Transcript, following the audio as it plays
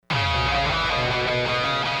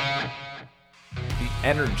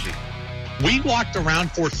energy. We walked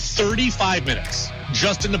around for 35 minutes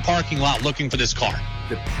just in the parking lot looking for this car.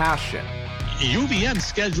 The passion. UVM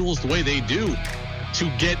schedules the way they do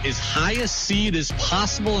to get as high a seed as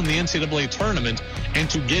possible in the NCAA tournament and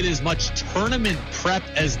to get as much tournament prep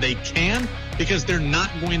as they can because they're not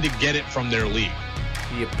going to get it from their league.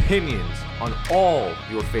 The opinions on all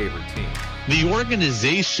your favorite teams. The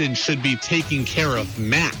organization should be taking care of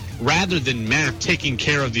Mac rather than Mac taking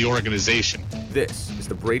care of the organization. This is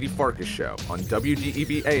the Brady Farkas Show on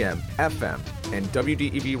WDEV AM, FM, and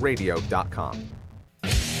WDEVradio.com.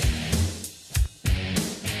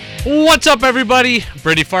 What's up, everybody?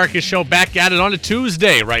 Brady Farkas Show back at it on a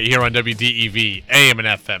Tuesday right here on WDEV AM and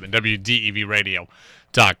FM and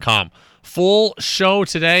WDEVradio.com. Full show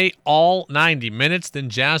today, all 90 minutes.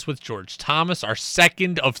 Then Jazz with George Thomas, our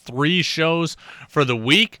second of 3 shows for the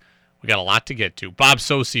week. We got a lot to get to. Bob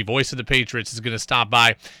Socci, voice of the Patriots, is going to stop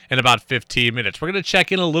by in about 15 minutes. We're going to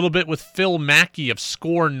check in a little bit with Phil Mackey of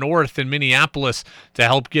SKOR North in Minneapolis to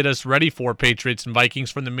help get us ready for Patriots and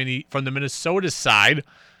Vikings from the Minnesota side.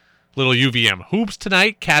 Little UVM hoops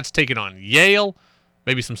tonight. Cats taking on Yale.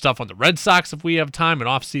 Maybe some stuff on the Red Sox if we have time. An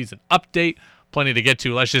off-season update. Plenty to get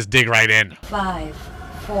to. Let's just dig right in. 5,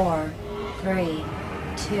 4, 3,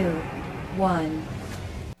 2, 1.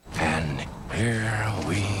 And here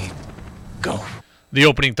we go. The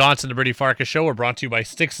opening thoughts in the Brady Farkas Show are brought to you by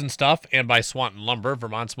Sticks and Stuff and by Swanton Lumber,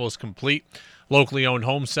 Vermont's most complete locally owned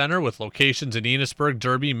home center with locations in Enosburg,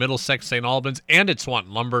 Derby, Middlesex, St. Albans, and at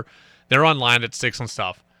Swanton Lumber. They're online at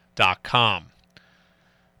sticksandstuff.com.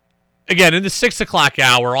 Again, in the 6 o'clock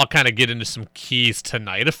hour, I'll kind of get into some keys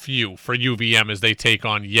tonight, a few for UVM as they take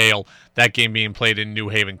on Yale, that game being played in New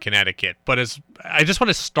Haven, Connecticut. But I just want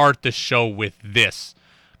to start the show with this,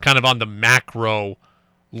 kind of on the macro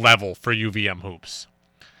level for UVM hoops.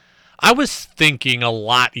 I was thinking a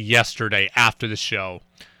lot yesterday after the show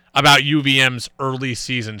about UVM's early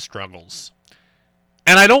season struggles.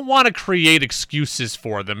 And I don't want to create excuses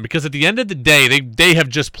for them because at the end of the day, they have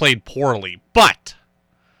just played poorly. But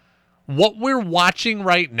what we're watching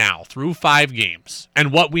right now through 5 games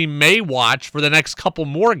and what we may watch for the next couple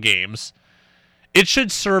more games, it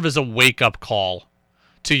should serve as a wake-up call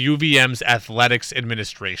to UVM's athletics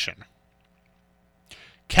administration.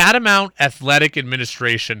 Catamount Athletic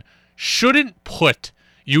Administration shouldn't put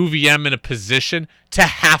UVM in a position to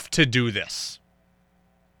have to do this.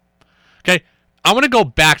 Okay, I want to go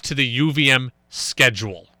back to the UVM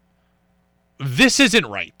schedule. This isn't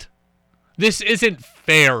right. This isn't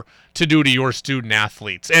fair to do to your student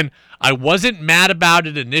athletes. And I wasn't mad about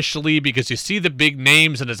it initially because you see the big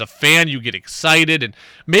names and as a fan you get excited. And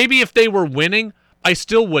maybe if they were winning, I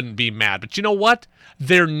still wouldn't be mad. But you know what?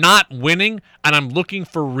 They're not winning, and I'm looking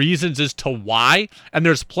for reasons as to why. And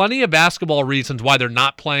there's plenty of basketball reasons why they're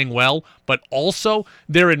not playing well, but also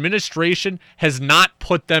their administration has not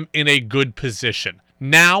put them in a good position.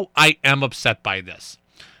 Now I am upset by this.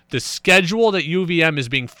 The schedule that UVM is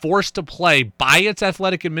being forced to play by its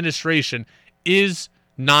athletic administration is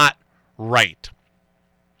not right.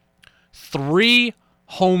 3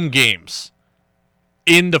 home games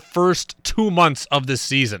in the first 2 months of the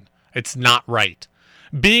season. It's not right.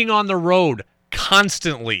 Being on the road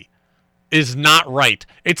constantly is not right.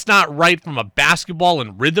 It's not right from a basketball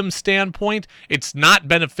and rhythm standpoint. It's not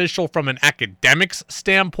beneficial from an academics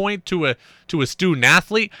standpoint to a student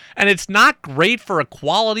athlete, and it's not great for a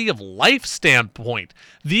quality of life standpoint.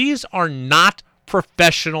 These are not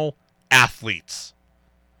professional athletes.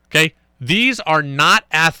 Okay? These are not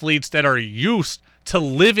athletes that are used to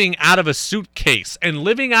living out of a suitcase, and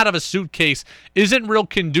living out of a suitcase isn't real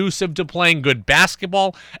conducive to playing good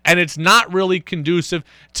basketball, and it's not really conducive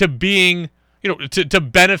to being, to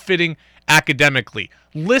benefiting academically.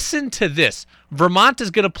 Listen to this. Vermont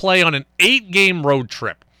is going to play on an 8-game road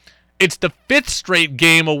trip. It's the 5th straight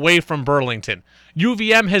game away from Burlington.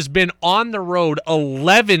 UVM has been on the road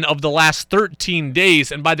 11 of the last 13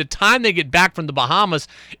 days, and by the time they get back from the Bahamas,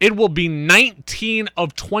 it will be 19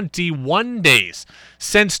 of 21 days.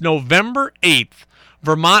 Since November 8th,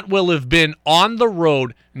 Vermont will have been on the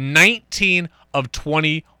road 19 of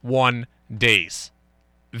 21 days.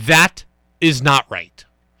 That is not right.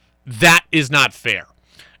 That is not fair.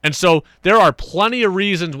 And so there are plenty of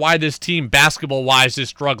reasons why this team, basketball-wise, is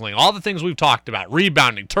struggling. All the things we've talked about,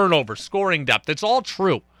 rebounding, turnover, scoring depth, it's all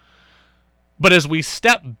true. But as we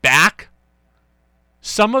step back,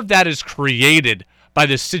 some of that is created by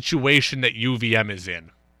the situation that UVM is in.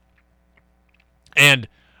 And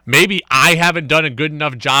maybe I haven't done a good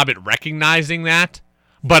enough job at recognizing that,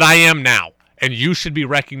 but I am now. And you should be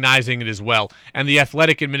recognizing it as well. And the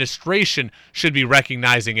athletic administration should be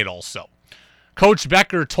recognizing it also. Coach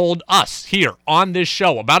Becker told us here on this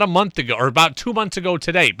show about a month ago, or about 2 months ago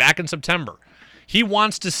today, back in September, he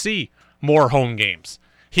wants to see more home games.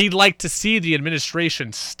 He'd like to see the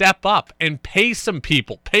administration step up and pay some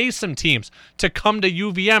people, pay some teams to come to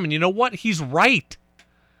UVM. And you know what? He's right.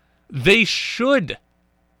 They should.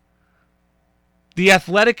 The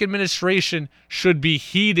athletic administration should be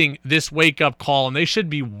heeding this wake-up call, and they should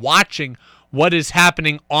be watching what is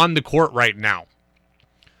happening on the court right now.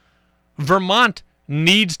 Vermont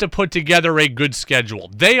needs to put together a good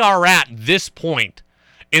schedule. They are at this point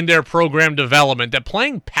in their program development that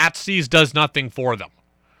playing patsies does nothing for them.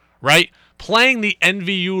 Right? Playing the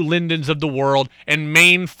NVU Lindens of the world and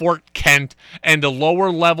Maine Fort Kent and the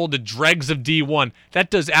lower level, the dregs of D1,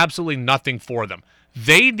 that does absolutely nothing for them.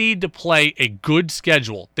 They need to play a good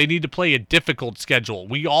schedule. They need to play a difficult schedule.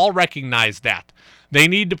 We all recognize that. They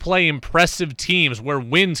need to play impressive teams where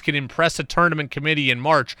wins can impress a tournament committee in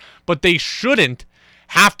March, but they shouldn't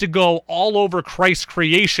have to go all over Christ's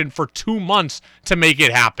creation for 2 months to make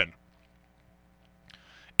it happen.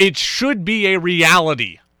 It should be a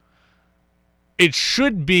reality. It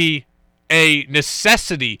should be a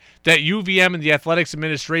necessity that UVM and the athletics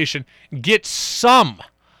administration get some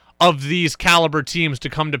of these caliber teams to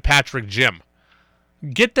come to Patrick Gym.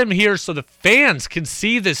 Get them here so the fans can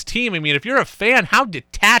see this team. I mean, if you're a fan, how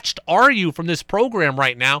detached are you from this program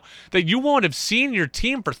right now that you won't have seen your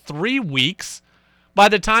team for 3 weeks by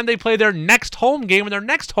the time they play their next home game, and their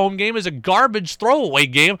next home game is a garbage throwaway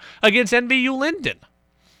game against NVU Linden.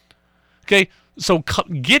 Okay, so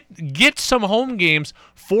get some home games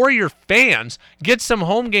for your fans. Get some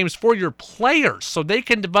home games for your players so they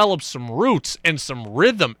can develop some roots and some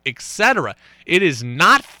rhythm, etc. It is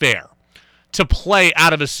not fair to play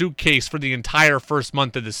out of a suitcase for the entire first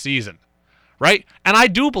month of the season, right? And I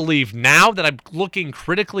do believe now that I'm looking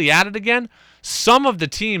critically at it again, some of the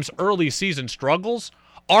team's early season struggles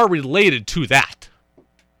are related to that,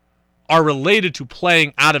 are related to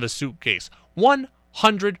playing out of a suitcase. 100%.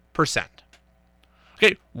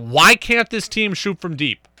 Okay, why can't this team shoot from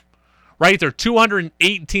deep? Right, they're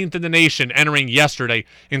 218th in the nation entering yesterday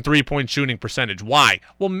in three-point shooting percentage. Why?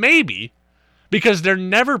 Well, maybe because they're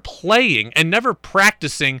never playing and never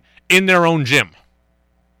practicing in their own gym.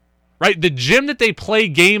 Right, the gym that they play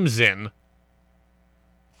games in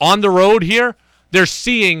on the road here, they're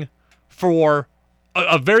seeing for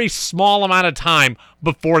a very small amount of time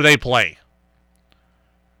before they play.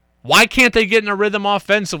 Why can't they get in a rhythm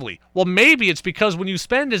offensively? Well, maybe it's because when you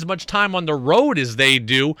spend as much time on the road as they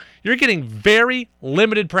do, you're getting very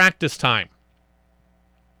limited practice time.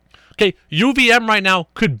 Okay, UVM right now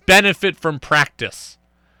could benefit from practice.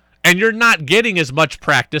 And you're not getting as much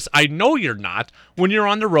practice, I know you're not, when you're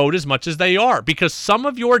on the road as much as they are. Because some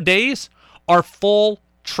of your days are full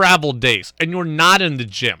travel days, and you're not in the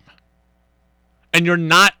gym. And you're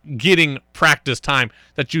not getting practice time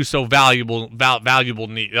that you so valuable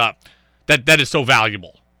need. That is so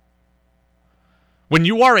valuable. When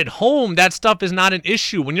you are at home, that stuff is not an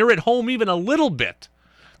issue. When you're at home even a little bit,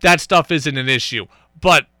 that stuff isn't an issue.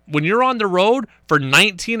 But when you're on the road for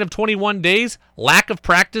 19 of 21 days, lack of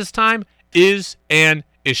practice time is an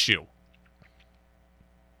issue.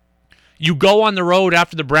 You go on the road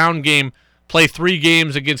after the Brown game, play 3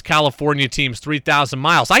 games against California teams, 3,000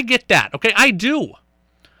 miles. I get that, okay? I do.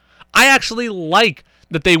 I actually like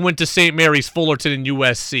that they went to St. Mary's, Fullerton, and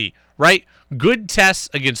USC, right? Good tests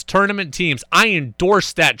against tournament teams. I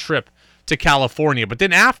endorse that trip to California. But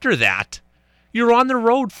then after that, you're on the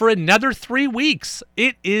road for another 3 weeks.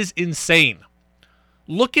 It is insane.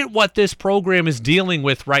 Look at what this program is dealing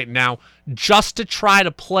with right now just to try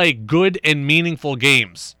to play good and meaningful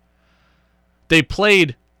games. They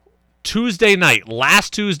played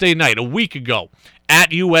last Tuesday night, a week ago, at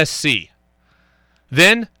USC.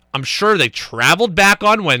 Then, I'm sure they traveled back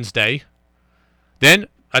on Wednesday. Then,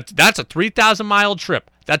 that's a 3,000-mile trip.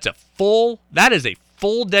 That is a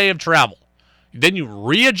full day of travel. Then you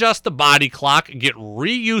readjust the body clock, get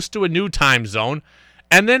reused to a new time zone,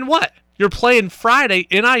 and then what? You're playing Friday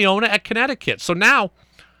in Iona at Connecticut. So now,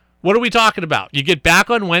 what are we talking about? You get back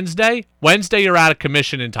on Wednesday. Wednesday, you're out of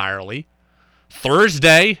commission entirely.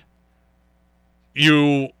 Thursday,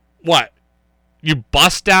 you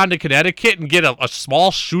bust down to Connecticut and get a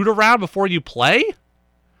small shoot-around before you play?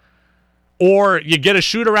 Or you get a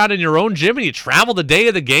shoot-around in your own gym and you travel the day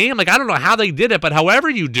of the game? Like, I don't know how they did it, but however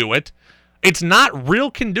you do it, it's not real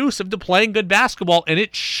conducive to playing good basketball, and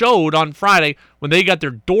it showed on Friday when they got their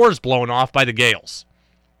doors blown off by the Gales.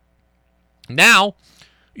 Now,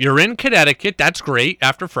 you're in Connecticut. That's great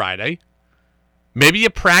after Friday. Maybe you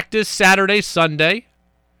practice Saturday, Sunday.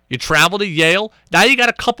 You travel to Yale. Now you got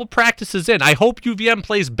a couple practices in. I hope UVM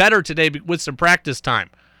plays better today with some practice time.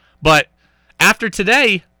 But after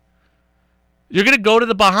today, you're going to go to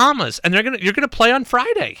the Bahamas, and you're going to play on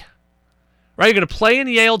Friday. Right? You're going to play in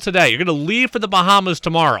Yale today. You're going to leave for the Bahamas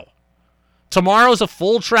tomorrow. Tomorrow's a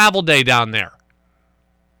full travel day down there.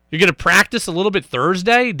 You're going to practice a little bit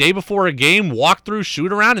Thursday, day before a game, walk through,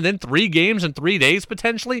 shoot around, and then 3 games in 3 days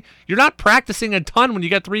potentially. You're not practicing a ton when you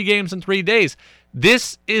get 3 games in 3 days.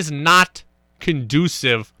 This is not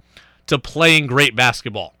conducive to playing great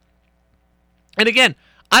basketball. And again,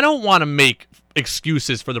 I don't want to make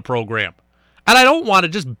excuses for the program. And I don't want to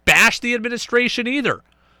just bash the administration either.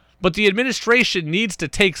 But the administration needs to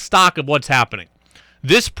take stock of what's happening.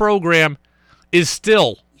 This program is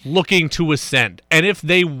still looking to ascend. And if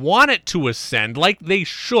they want it to ascend like they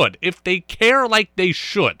should, if they care like they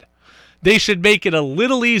should make it a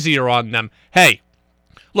little easier on them. Hey,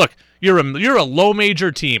 look, you're a low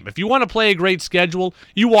major team. If you want to play a great schedule,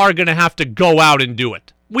 you are going to have to go out and do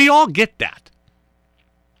it. We all get that.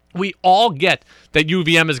 We all get that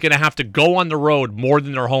UVM is going to have to go on the road more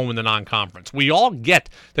than they're home in the non-conference. We all get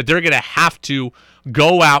that they're going to have to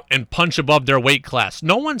go out and punch above their weight class.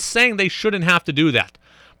 No one's saying they shouldn't have to do that.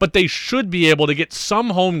 But they should be able to get some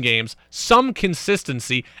home games, some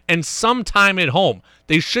consistency, and some time at home.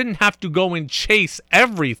 They shouldn't have to go and chase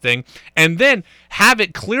everything and then have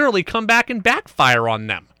it clearly come back and backfire on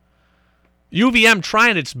them. UVM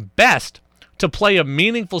trying its best to play a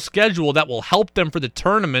meaningful schedule that will help them for the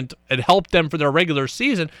tournament and help them for their regular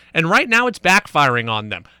season, and right now it's backfiring on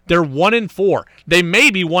them. They're 1-4. They may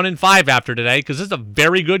be 1-5 after today because this is a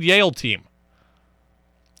very good Yale team.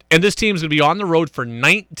 And this team's going to be on the road for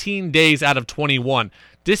 19 days out of 21.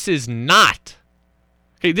 This is not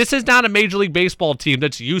a Major League Baseball team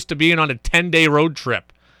that's used to being on a 10-day road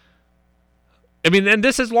trip. I mean, and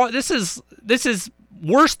this is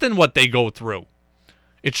worse than what they go through.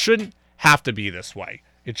 It shouldn't have to be this way.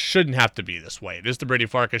 It shouldn't have to be this way. It is the Brady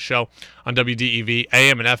Farkas Show on WDEV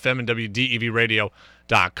AM and FM and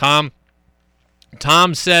WDEVradio.com.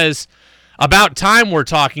 Tom says, about time we're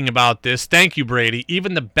talking about this. Thank you, Brady.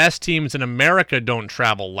 Even the best teams in America don't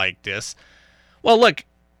travel like this. Well, look,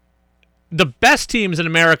 the best teams in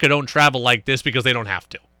America don't travel like this because they don't have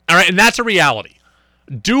to. All right, and that's a reality.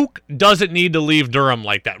 Duke doesn't need to leave Durham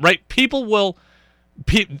like that, right?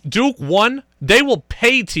 Duke won. They will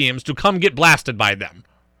pay teams to come get blasted by them,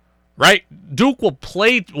 right? Duke will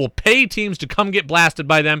pay teams to come get blasted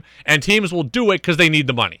by them, and teams will do it because they need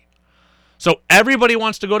the money. So everybody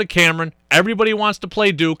wants to go to Cameron, everybody wants to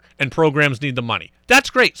play Duke, and programs need the money. That's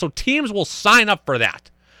great. So teams will sign up for that.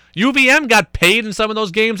 UVM got paid in some of those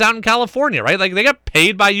games out in California, right? Like they got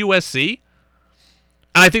paid by USC,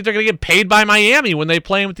 and I think they're going to get paid by Miami when they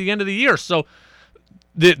play them at the end of the year. So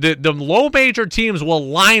the low major teams will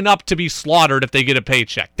line up to be slaughtered if they get a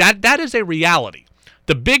paycheck. That is a reality.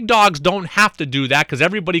 The big dogs don't have to do that because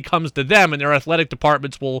everybody comes to them, and their athletic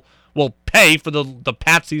departments will pay for the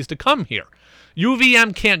patsies to come here.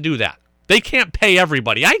 UVM can't do that. They can't pay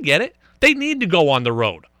everybody. I get it. They need to go on the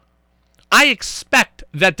road. I expect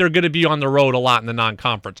that they're going to be on the road a lot in the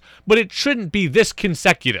non-conference, but it shouldn't be this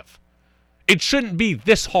consecutive. It shouldn't be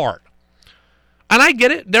this hard. And I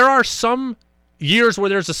get it. There are some years where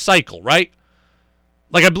there's a cycle, right?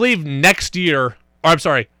 Like I believe UVM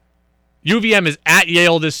is at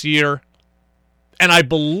Yale this year, and I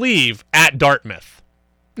believe at Dartmouth.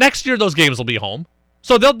 Next year, those games will be home.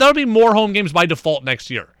 So there'll be more home games by default next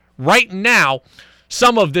year. Right now,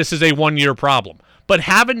 some of this is a one-year problem. But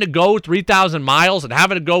having to go 3,000 miles and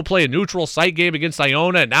having to go play a neutral site game against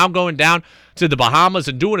Iona and now going down to the Bahamas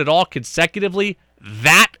and doing it all consecutively,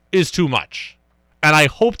 that is too much. And I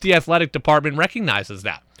hope the athletic department recognizes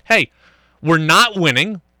that. Hey, we're not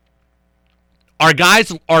winning. Our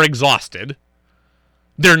guys are exhausted.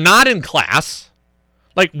 They're not in class.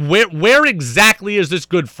 Like, where exactly is this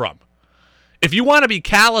good from? If you want to be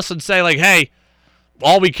callous and say, like, hey,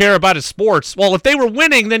 all we care about is sports, well, if they were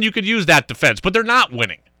winning, then you could use that defense. But they're not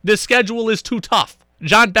winning. This schedule is too tough.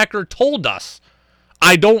 John Becker told us,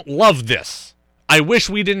 I don't love this. I wish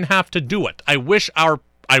we didn't have to do it. I wish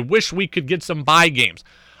we could get some bye games.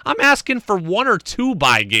 I'm asking for 1 or 2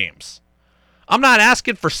 bye games. I'm not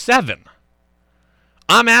asking for 7.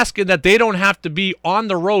 I'm asking that they don't have to be on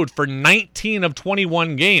the road for 19 of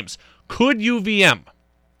 21 games. Could UVM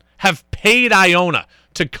have paid Iona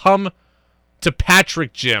to come to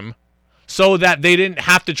Patrick Gym so that they didn't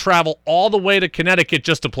have to travel all the way to Connecticut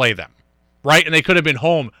just to play them, right? And they could have been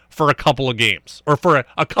home for a couple of games, or for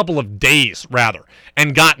a couple of days, rather,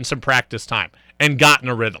 and gotten some practice time and gotten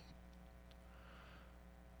a rhythm.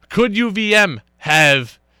 Could UVM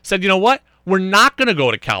have said, you know what? We're not going to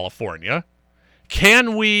go to California.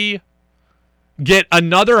 Can we get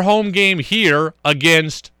another home game here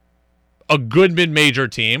against a good mid-major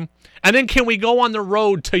team? And then can we go on the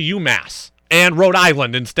road to UMass and Rhode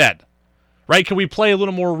Island instead? Right? Can we play a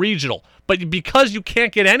little more regional? But because you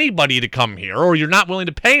can't get anybody to come here, or you're not willing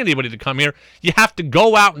to pay anybody to come here, you have to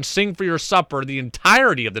go out and sing for your supper the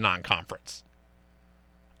entirety of the non-conference.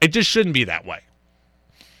 It just shouldn't be that way.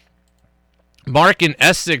 Mark in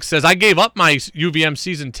Essex says, I gave up my UVM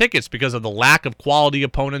season tickets because of the lack of quality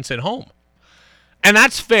opponents at home. And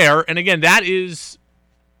that's fair. And again, that is,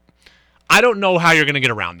 I don't know how you're going to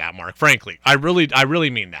get around that, Mark, frankly. I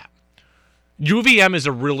really mean that. UVM is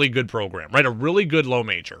a really good program, right? A really good low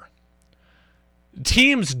major.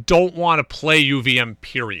 Teams don't want to play UVM,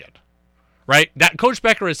 period. Right? That Coach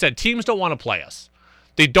Becker has said teams don't want to play us.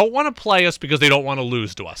 They don't want to play us because they don't want to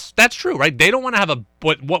lose to us. That's true, right? They don't want to have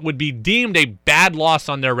what would be deemed a bad loss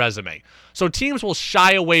on their resume. So teams will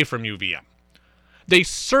shy away from UVM. They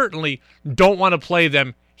certainly don't want to play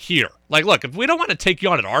them here. Like, look, if we don't want to take you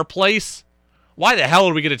on at our place, why the hell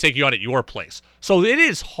are we going to take you on at your place? So it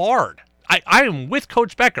is hard. I am with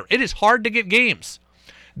Coach Becker. It is hard to get games.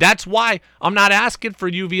 That's why I'm not asking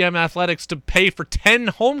for UVM Athletics to pay for 10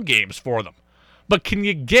 home games for them. But can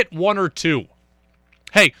you get 1 or 2?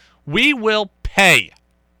 Hey, we will pay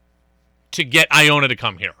to get Iona to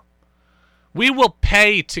come here. We will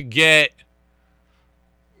pay to get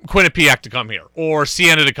Quinnipiac to come here, or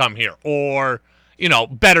Siena to come here, or,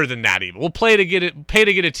 better than that even. We'll pay to get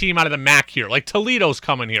a team out of the MAC here, like Toledo's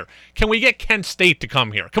coming here. Can we get Kent State to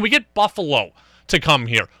come here? Can we get Buffalo to come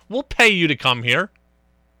here? We'll pay you to come here.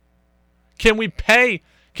 Can we get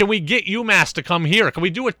UMass to come here? Can we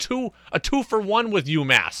do a two for one with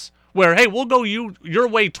UMass? Where, hey, we'll go your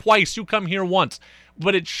way twice, you come here once.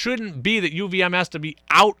 But it shouldn't be that UVM has to be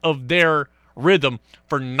out of their rhythm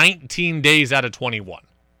for 19 days out of 21.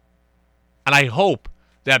 And I hope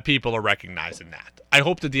that people are recognizing that. I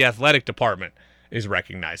hope that the athletic department is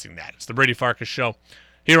recognizing that. It's the Brady Farkas Show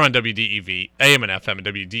here on WDEV, AM and FM, and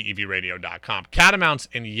WDEVradio.com. Catamounts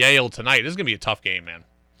and Yale tonight. This is going to be a tough game, man.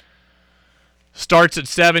 Starts at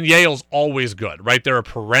 7. Yale's always good, right? They're a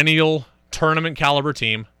perennial tournament caliber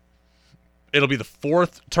team. It'll be the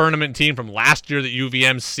 4th tournament team from last year that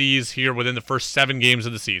UVM sees here within the first 7 games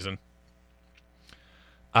of the season.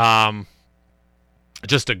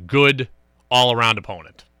 Just a good all-around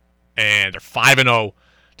opponent. And they're 5-0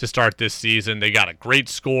 to start this season. They got a great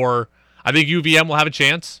score. I think UVM will have a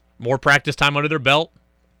chance. More practice time under their belt.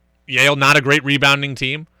 Yale, not a great rebounding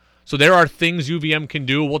team. So there are things UVM can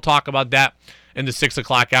do. We'll talk about that in the 6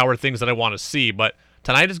 o'clock hour, things that I want to see. But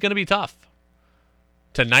tonight is going to be tough.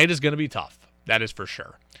 Tonight is going to be tough. That is for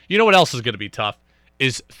sure. You know what else is going to be tough?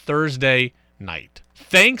 Is Thursday night.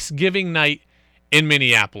 Thanksgiving night in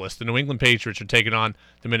Minneapolis. The New England Patriots are taking on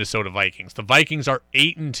the Minnesota Vikings. The Vikings are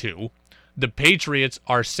 8-2. The Patriots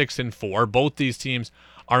are 6-4. Both these teams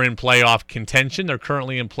are in playoff contention. They're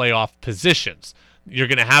currently in playoff positions. You're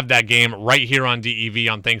going to have that game right here on DEV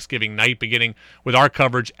on Thanksgiving night, beginning with our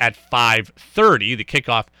coverage at 5:30. The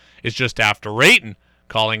kickoff is just after 8. And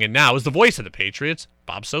calling in now is the voice of the Patriots,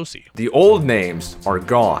 Bob Socci. The old names are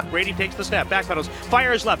gone. Brady takes the snap, backpedals,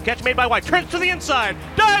 fires left, catch made by White, turns to the inside,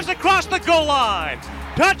 dives across the goal line.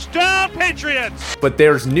 Touchdown, Patriots! But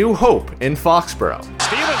there's new hope in Foxborough.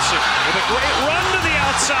 Stevenson with a great run to the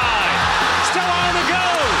outside. Still on the go.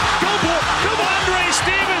 Go, Andre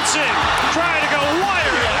Stevenson. Trying to go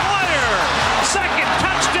wire to wire. Second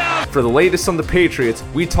touchdown. For the latest on the Patriots,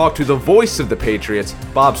 we talk to the voice of the Patriots,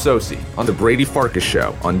 Bob Socci, on the Brady Farkas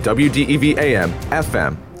Show on WDEV AM,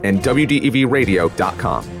 FM, and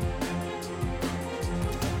WDEVradio.com.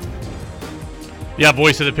 Yeah,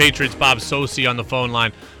 voice of the Patriots, Bob Socci, on the phone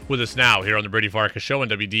line with us now here on the Brady Farkas Show on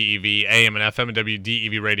WDEV AM and FM and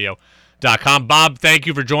WDEVradio.com. Bob, thank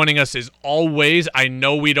you for joining us as always. I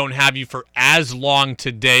know we don't have you for as long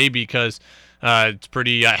today because it's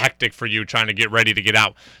pretty hectic for you trying to get ready to get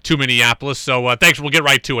out to Minneapolis. So thanks. We'll get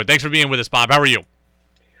right to it. Thanks for being with us, Bob. How are you?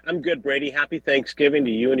 I'm good, Brady. Happy Thanksgiving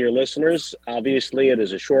to you and your listeners. Obviously, it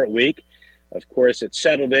is a short week. Of course, it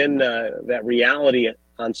settled in that reality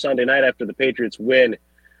on Sunday night after the Patriots win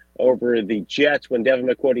over the Jets when Devin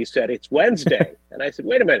McCourty said, it's Wednesday. And I said,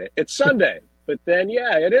 wait a minute, it's Sunday. But then,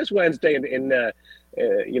 yeah, it is Wednesday in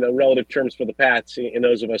relative terms for the Pats and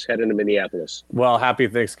those of us heading to Minneapolis. Well, happy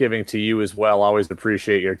Thanksgiving to you as well. Always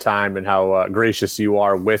appreciate your time and how gracious you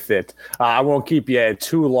are with it. I won't keep you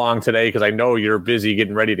too long today because I know you're busy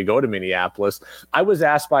getting ready to go to Minneapolis. I was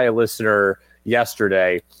asked by a listener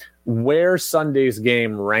yesterday where Sunday's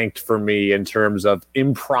game ranked for me in terms of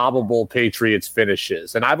improbable Patriots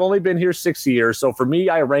finishes. And I've only been here 6 years, so for me,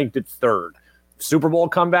 I ranked it third. Super Bowl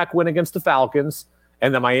comeback win against the Falcons,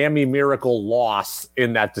 and the Miami Miracle loss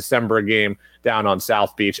in that December game down on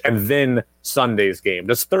South Beach, and then Sunday's game.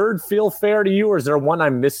 Does third feel fair to you, or is there one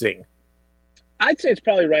I'm missing? I'd say it's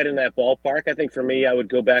probably right in that ballpark. I think for me, I would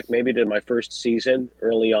go back maybe to my first season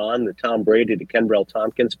early on, the Tom Brady to Kenbrell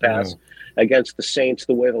Tompkins pass against the Saints,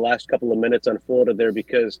 the way the last couple of minutes unfolded there,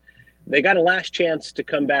 because they got a last chance to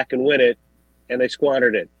come back and win it, and they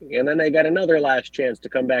squandered it. And then they got another last chance to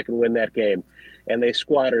come back and win that game, and they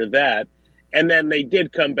squandered that. And then they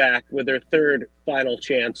did come back with their third final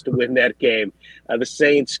chance to win that game. The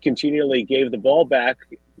Saints continually gave the ball back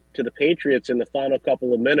to the Patriots in the final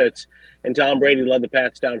couple of minutes, and Tom Brady led the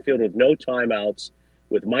Pats downfield with no timeouts,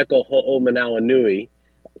 with Michael Ho'omanawanui,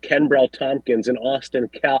 Kenbrell Tompkins, and Austin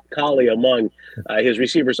Collie among his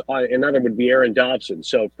receivers. Another would be Aaron Dobson.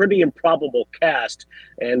 So pretty improbable cast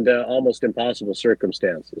and almost impossible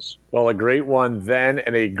circumstances. Well, a great one then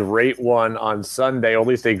and a great one on Sunday, or at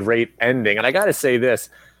least a great ending. And I got to say this,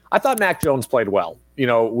 I thought Mac Jones played well. You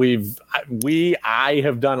know, I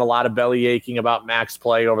have done a lot of belly aching about Mac's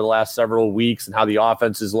play over the last several weeks and how the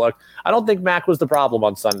offenses looked. I don't think Mac was the problem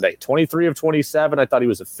on Sunday. 23 of 27. I thought he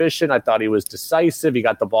was efficient. I thought he was decisive. He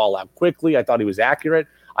got the ball out quickly. I thought he was accurate.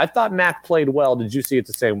 I thought Mac played well. Did you see it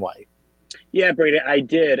the same way? Yeah, Brady, I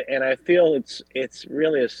did. And I feel it's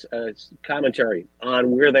really a commentary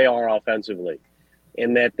on where they are offensively,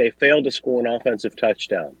 in that they failed to score an offensive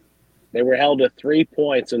touchdown. They were held to 3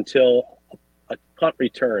 points until a punt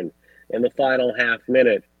return in the final half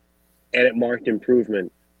minute, and it marked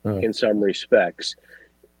improvement in some respects.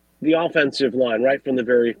 The offensive line, right from the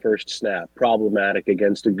very first snap, problematic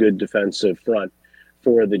against a good defensive front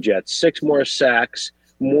for the Jets. 6 more sacks,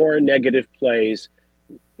 more negative plays.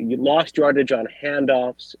 You lost yardage on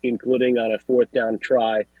handoffs, including on a 4th down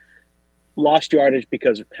try. Lost yardage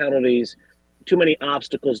because of penalties. Too many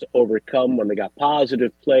obstacles to overcome when they got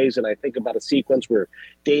positive plays. And I think about a sequence where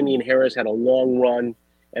Damian Harris had a long run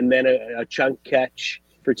and then a chunk catch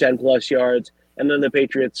for 10-plus yards. And then the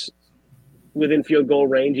Patriots, within field goal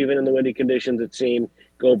range, even in the windy conditions, it seemed,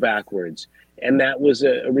 go backwards. And that was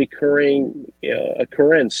a recurring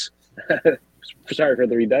occurrence. Sorry for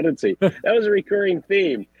the redundancy. That was a recurring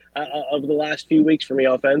theme of the last few weeks for me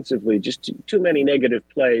offensively. Just too many negative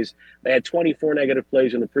plays. They had 24 negative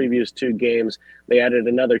plays in the previous 2 games. They added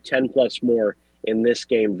another 10-plus more in this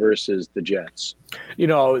game versus the Jets. You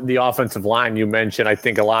know, the offensive line you mentioned, I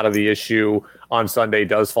think a lot of the issue on Sunday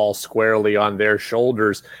does fall squarely on their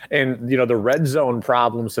shoulders. And, you know, the red zone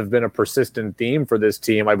problems have been a persistent theme for this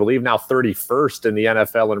team. I believe now 31st in the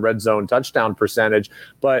NFL in red zone touchdown percentage.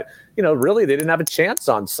 But, you know, really they didn't have a chance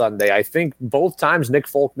on Sunday. I think both times Nick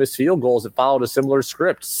Folk missed field goals that followed a similar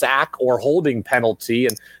script, sack or holding penalty.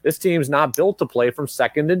 And this team's not built to play from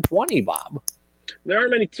 2nd and 20, Bob. There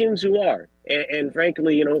aren't many teams who are. And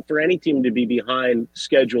frankly, you know, for any team to be behind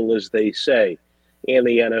schedule, as they say, in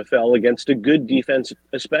the NFL against a good defense,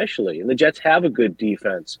 especially, and the Jets have a good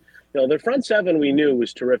defense. You know, their front seven we knew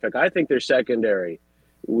was terrific. I think their secondary,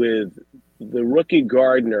 with the rookie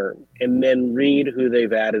Gardner and then Reed, who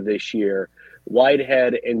they've added this year,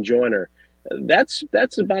 Whitehead and Joyner, that's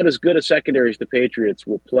about as good a secondary as the Patriots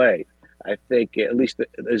will play. I think at least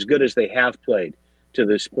as good as they have played to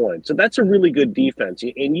this point. So that's a really good defense.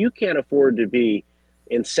 And you can't afford to be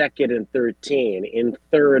in 2nd and 13, in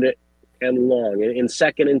 3rd and long, in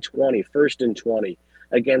 2nd and 20, 1st and 20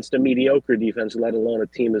 against a mediocre defense, let alone a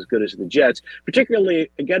team as good as the Jets. Particularly,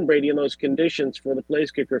 again, Brady, in those conditions for the place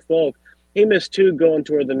kicker Folk, he missed 2 going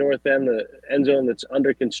toward the north end, the end zone that's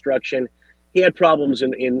under construction. He had problems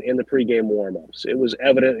in the pregame warmups. It was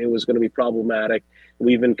evident it was going to be problematic.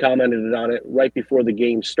 We even commented on it right before the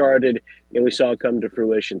game started, and we saw it come to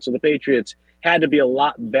fruition. So the Patriots had to be a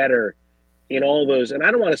lot better in all those, and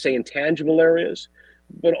I don't want to say intangible areas,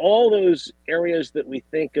 but all those areas that we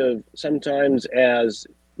think of sometimes as,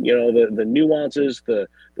 you know, the nuances, the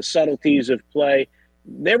subtleties of play.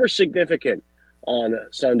 They were significant on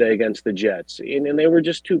Sunday against the Jets, and they were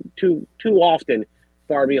just too often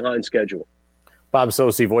far behind schedule. Bob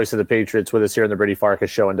Socci, voice of the Patriots, with us here on the Brady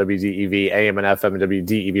Farkas Show on WDEV, AM and FM, and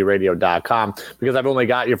WDEVradio.com. Because I've only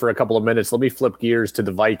got you for a couple of minutes, let me flip gears to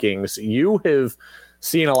the Vikings. You have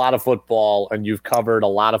seen a lot of football, and you've covered a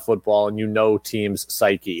lot of football, and you know teams'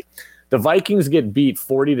 psyche. The Vikings get beat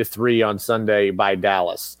 40-3 on Sunday by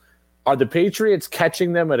Dallas. Are the Patriots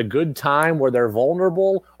catching them at a good time where they're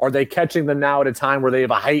vulnerable, or are they catching them now at a time where they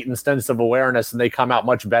have a heightened sense of awareness and they come out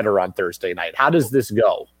much better on Thursday night? How does this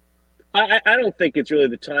go? I don't think it's really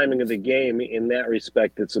the timing of the game in that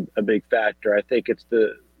respect that's a big factor. I think it's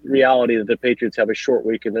the reality that the Patriots have a short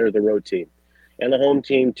week and they're the road team. And the home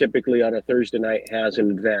team typically on a Thursday night has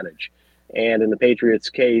an advantage. And in the Patriots'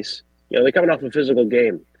 case, they're coming off a physical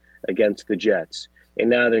game against the Jets. And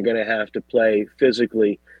now they're going to have to play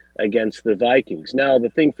physically against the Vikings. Now, the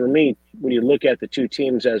thing for me, when you look at the two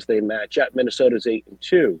teams as they match up, Minnesota's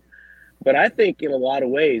 8-2. But I think in a lot of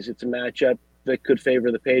ways it's a matchup that could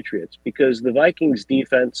favor the Patriots because the Vikings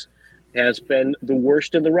defense has been the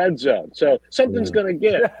worst in the red zone. So something's going to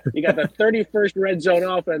give. You got the 31st red zone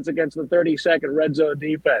offense against the 32nd red zone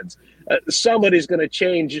defense. Somebody's going to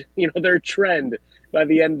change, their trend by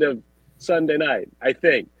the end of Sunday night, I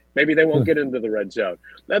think. Maybe they won't get into the red zone.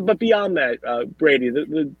 But beyond that, Brady,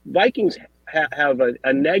 the Vikings have a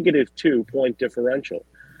 -2 point differential.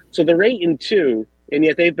 So they're 8-2, and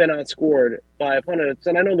yet they've been outscored by opponents.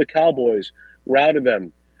 And I know the Cowboys routed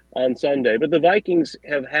them on Sunday, but the Vikings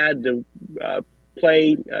have had to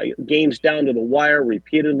play games down to the wire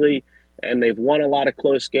repeatedly, and they've won a lot of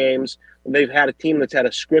close games. They've had a team that's had a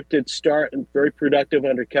scripted start and very productive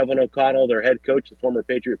under Kevin O'Connell, their head coach, the former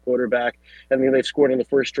Patriot quarterback. I mean, they've scored in the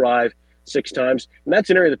first drive 6 times. And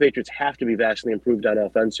that's an area the Patriots have to be vastly improved on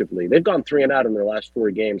offensively. They've gone 3-and-out in their last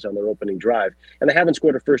 4 games on their opening drive, and they haven't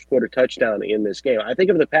scored a first-quarter touchdown in this game. I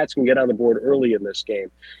think if the Pats can get on the board early in this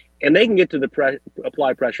game, and they can get to the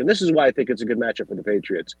apply pressure, this is why I think it's a good matchup for the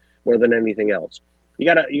Patriots more than anything else. You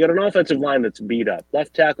got an offensive line that's beat up.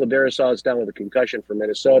 Left tackle Darisaw is down with a concussion for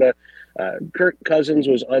Minnesota. Kirk Cousins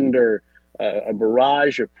was under a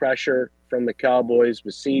barrage of pressure from the Cowboys,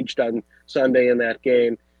 besieged on Sunday in that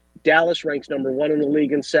game. Dallas ranks number 1 in the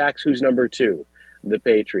league in sacks. Who's number 2? The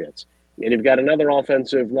Patriots. And you've got another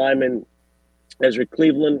offensive lineman, Ezra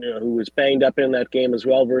Cleveland, who was banged up in that game as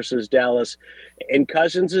well versus Dallas. And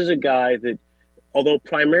Cousins is a guy that, although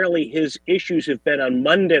primarily his issues have been on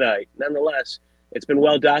Monday night, nonetheless, it's been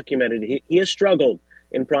well documented. He has struggled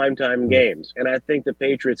in primetime games, and I think the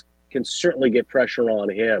Patriots can certainly get pressure on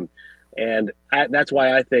him. And that's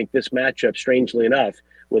why I think this matchup, strangely enough,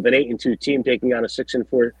 with an 8-2 team taking on a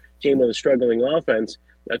 6-4 team with a struggling offense,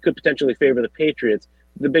 could potentially favor the Patriots.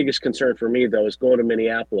 The biggest concern for me, though, is going to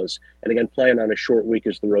Minneapolis and, again, playing on a short week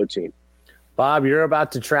as the road team. Bob, you're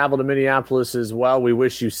about to travel to Minneapolis as well. We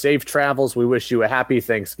wish you safe travels. We wish you a happy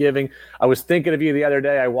Thanksgiving. I was thinking of you the other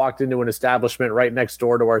day. I walked into an establishment right next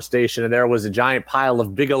door to our station, and there was a giant pile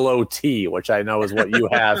of Bigelow tea, which I know is what you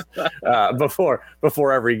have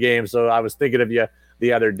before every game. So I was thinking of you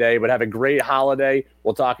the other day. But have a great holiday.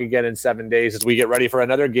 We'll talk again in 7 days as we get ready for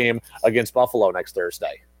another game against Buffalo next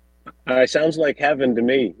Thursday. Sounds like heaven to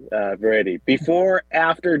me, Brady. Before,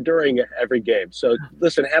 after, during every game. So,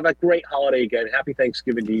 listen, have a great holiday again. Happy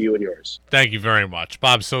Thanksgiving to you and yours. Thank you very much.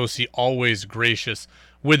 Bob Socci, always gracious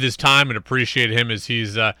with his time, and appreciate him as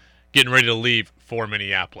he's getting ready to leave for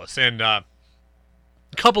Minneapolis. And a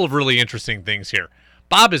couple of really interesting things here.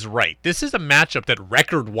 Bob is right. This is a matchup that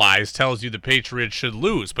record-wise tells you the Patriots should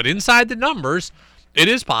lose. But inside the numbers, it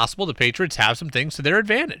is possible the Patriots have some things to their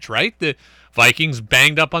advantage, right? The Vikings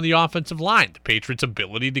banged up on the offensive line. The Patriots'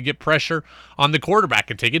 ability to get pressure on the quarterback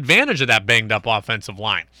and take advantage of that banged-up offensive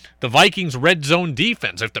line. The Vikings' red zone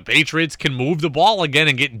defense. If the Patriots can move the ball again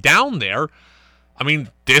and get down there, I mean,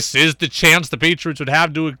 this is the chance the Patriots would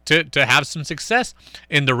have to have some success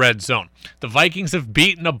in the red zone. The Vikings have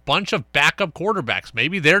beaten a bunch of backup quarterbacks.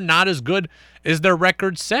 Maybe they're not as good as their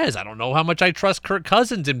record says. I don't know how much I trust Kirk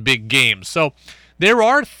Cousins in big games. So there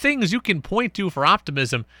are things you can point to for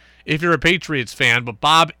optimism if you're a Patriots fan, but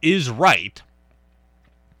Bob is right.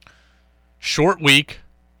 Short week,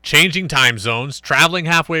 changing time zones, traveling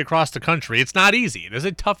halfway across the country. It's not easy. It is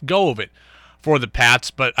a tough go of it for the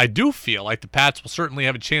Pats, but I do feel like the Pats will certainly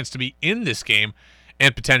have a chance to be in this game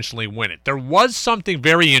and potentially win it. There was something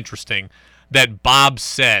very interesting that Bob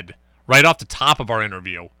said right off the top of our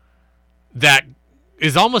interview that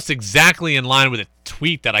is almost exactly in line with a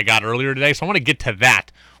tweet that I got earlier today, so I want to get to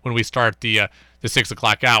that when we start the 6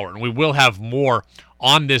 o'clock hour. And we will have more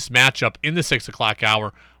on this matchup in the 6 o'clock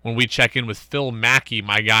hour when we check in with Phil Mackey,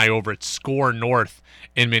 my guy over at SKOR North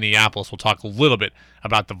in Minneapolis. We'll talk a little bit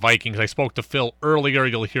about the Vikings. I spoke to Phil earlier.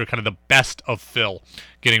 You'll hear kind of the best of Phil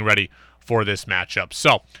getting ready for this matchup.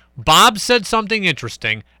 So Bob said something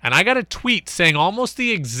interesting, and I got a tweet saying almost the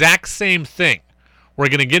exact same thing. We're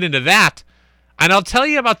going to get into that, and I'll tell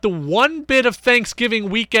you about the one bit of Thanksgiving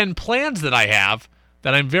weekend plans that I have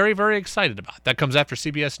that I'm very, very excited about. That comes after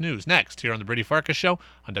CBS News next here on the Brady Farkas Show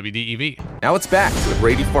on WDEV. Now it's back to the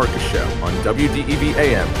Brady Farkas Show on WDEV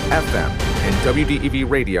AM, FM, and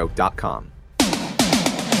WDEVradio.com.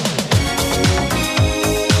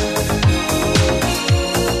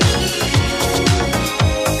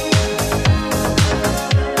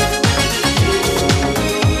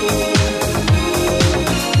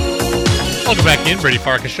 Welcome back in. Brady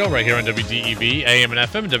Farkas Show right here on WDEV, AM and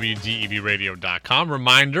FM, WDEVradio.com.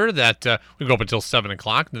 Reminder that we go up until 7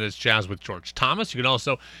 o'clock. Then it's Jazz with George Thomas. You can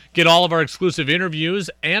also get all of our exclusive interviews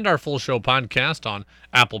and our full show podcast on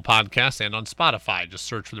Apple Podcasts and on Spotify. Just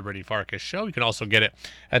search for the Brady Farkas Show. You can also get it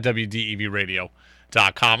at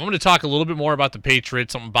WDEVradio.com. I'm going to talk a little bit more about the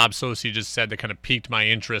Patriots, something Bob Socci just said that kind of piqued my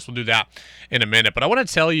interest. We'll do that in a minute. But I want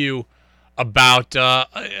to tell you about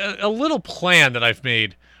a little plan that I've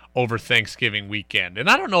made over Thanksgiving weekend. And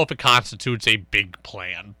I don't know if it constitutes a big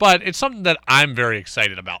plan, but it's something that I'm very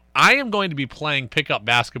excited about. I am going to be playing pickup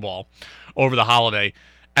basketball over the holiday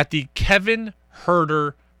at the Kevin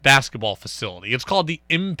Herter basketball facility. It's called the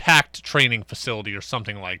Impact Training Facility or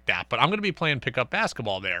something like that, but I'm going to be playing pickup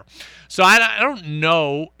basketball there. So I don't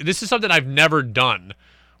know. This is something I've never done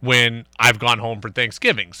when I've gone home for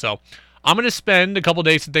Thanksgiving. So I'm going to spend a couple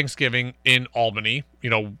days of Thanksgiving in Albany,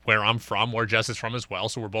 where I'm from, where Jess is from as well.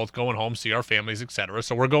 So we're both going home, see our families, etc.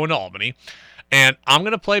 So we're going to Albany, and I'm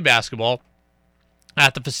going to play basketball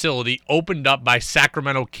at the facility opened up by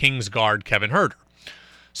Sacramento Kings guard Kevin Herter.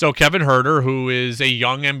 So Kevin Herter, who is a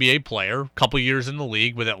young NBA player, a couple years in the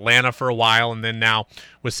league with Atlanta for a while, and then now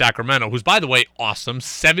with Sacramento, who's, by the way, awesome,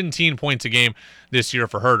 17 points a game this year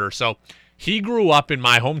for Herter. So he grew up in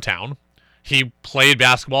my hometown. He played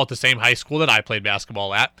basketball at the same high school that I played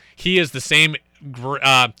basketball at. He is the same,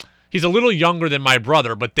 he's a little younger than my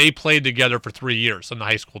brother, but they played together for 3 years on the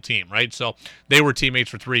high school team, right? So they were teammates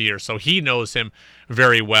for 3 years. So he knows him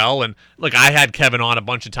very well. And look, I had Kevin on a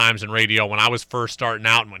bunch of times in radio when I was first starting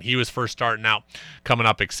out and when he was first starting out, coming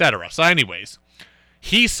up, etc. So anyways,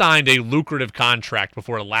 he signed a lucrative contract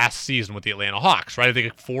before last season with the Atlanta Hawks, right? I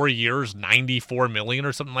think 4 years, $94 million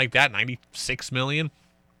or something like that, $96 million.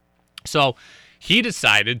 So he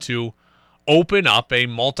decided to open up a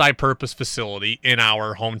multi-purpose facility in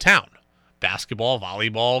our hometown. Basketball,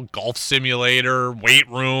 volleyball, golf simulator, weight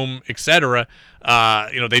room, etc.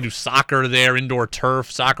 They do soccer there, indoor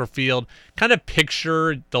turf, soccer field. Kind of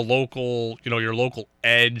picture the local, your local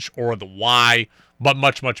Edge or the Y, but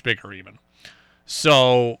much, much bigger even.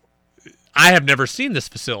 So I have never seen this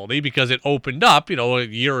facility because it opened up, a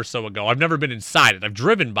year or so ago. I've never been inside it. I've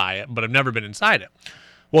driven by it, but I've never been inside it.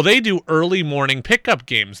 Well, they do early morning pickup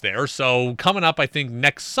games there. So coming up, I think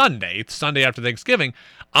next Sunday, Sunday after Thanksgiving,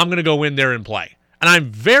 I'm going to go in there and play. And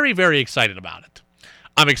I'm very, very excited about it.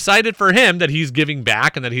 I'm excited for him that he's giving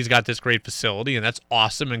back and that he's got this great facility, and that's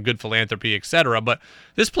awesome and good philanthropy, etc. But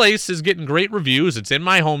this place is getting great reviews. It's in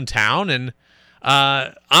my hometown, and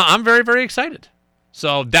I'm very, very excited.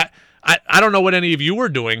 So that I don't know what any of you are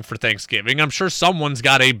doing for Thanksgiving. I'm sure someone's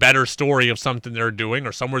got a better story of something they're doing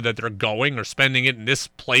or somewhere that they're going or spending it in this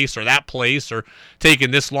place or that place or taking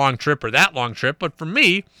this long trip or that long trip. But for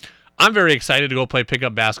me, I'm very excited to go play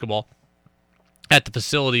pickup basketball at the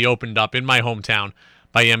facility opened up in my hometown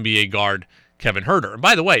by NBA guard Kevin Herter. And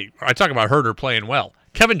by the way, I talk about Herter playing well.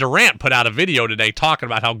 Kevin Durant put out a video today talking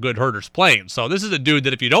about how good Herter's playing. So this is a dude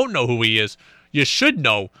that if you don't know who he is, you should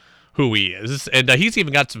know who he is. And he's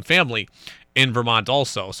even got some family in Vermont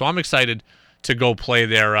also. So I'm excited to go play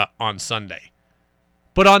there on Sunday.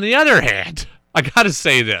 But on the other hand, I got to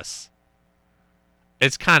say this.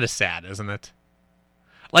 It's kind of sad, isn't it?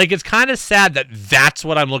 Like, it's kind of sad that that's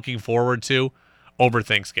what I'm looking forward to over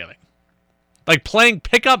Thanksgiving. Like, playing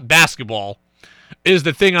pickup basketball is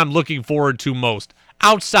the thing I'm looking forward to most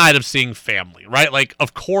outside of seeing family, right? Like,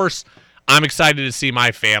 of course, I'm excited to see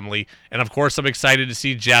my family, and of course I'm excited to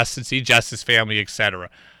see Jess and see Jess's family, etc.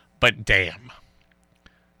 But damn.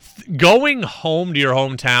 Going home to your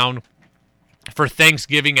hometown for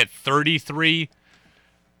Thanksgiving at 33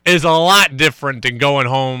 is a lot different than going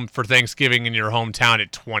home for Thanksgiving in your hometown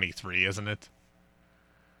at 23, isn't it?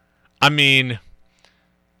 I mean,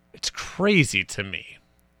 it's crazy to me.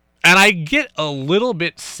 And I get a little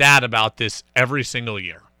bit sad about this every single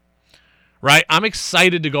year. Right? I'm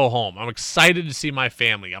excited to go home. I'm excited to see my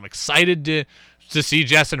family. I'm excited to see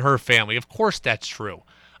Jess and her family. Of course that's true.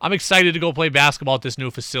 I'm excited to go play basketball at this new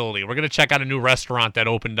facility. We're going to check out a new restaurant that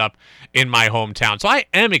opened up in my hometown. So I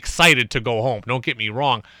am excited to go home. Don't get me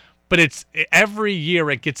wrong. But it's every year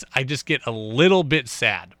I just get a little bit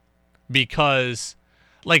sad because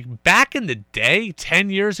like back in the day, 10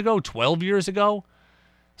 years ago, 12 years ago,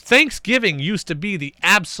 Thanksgiving used to be the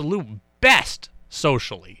absolute best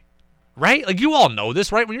socially. Right? Like, you all know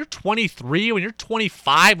this, right? When you're 23, when you're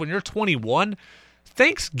 25, when you're 21,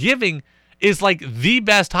 Thanksgiving is like the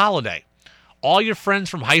best holiday. All your friends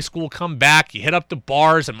from high school come back. You hit up the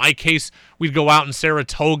bars. In my case, we'd go out in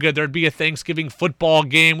Saratoga. There'd be a Thanksgiving football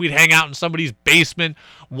game. We'd hang out in somebody's basement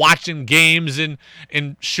watching games and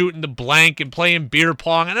shooting the blank and playing beer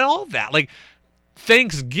pong and all that. Like,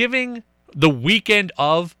 Thanksgiving the weekend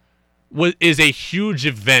of is a huge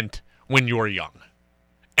event when you're young.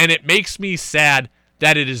 And it makes me sad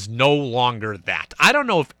that it is no longer that. I don't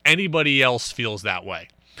know if anybody else feels that way.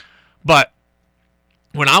 But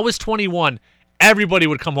when I was 21, everybody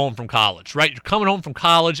would come home from college, right? You're coming home from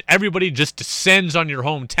college. Everybody just descends on your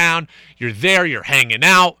hometown. You're there. You're hanging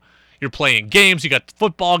out. You're playing games. You got the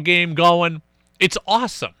football game going. It's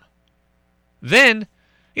awesome. Then,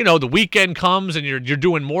 the weekend comes and you're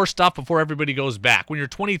doing more stuff before everybody goes back. When you're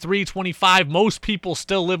 23, 25, most people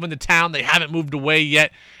still live in the town. They haven't moved away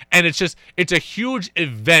yet. And it's a huge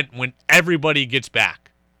event when everybody gets back.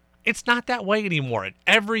 It's not that way anymore. And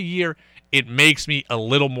every year, it makes me a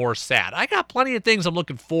little more sad. I got plenty of things I'm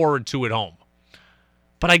looking forward to at home.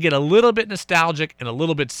 But I get a little bit nostalgic and a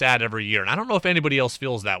little bit sad every year. And I don't know if anybody else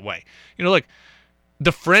feels that way. Look,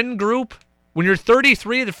 the friend group, when you're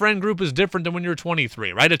 33, the friend group is different than when you're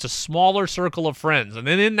 23, right? It's a smaller circle of friends. And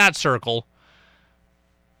then in that circle,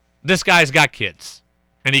 this guy's got kids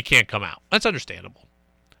and he can't come out. That's understandable.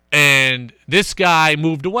 And this guy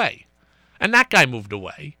moved away. And that guy moved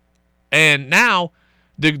away. And now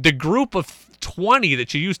the group of 20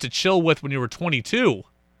 that you used to chill with when you were 22,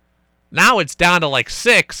 now it's down to like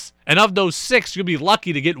 6. And of those 6, you'll be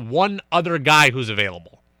lucky to get one other guy who's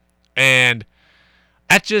available. And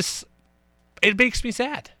that it makes me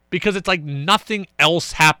sad because it's like nothing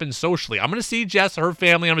else happens socially. I'm going to see Jess, her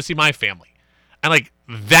family. I'm going to see my family. And like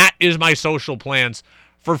that is my social plans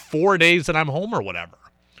for 4 days that I'm home or whatever.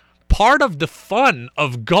 Part of the fun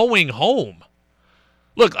of going home.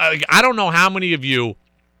 Look, I don't know how many of you,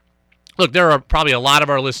 there are probably a lot of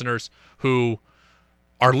our listeners who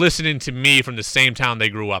are listening to me from the same town they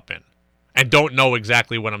grew up in and don't know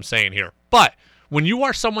exactly what I'm saying here. But when you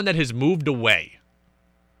are someone that has moved away,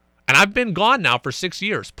 and I've been gone now for 6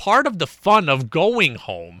 years, part of the fun of going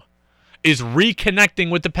home is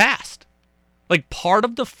reconnecting with the past. Like part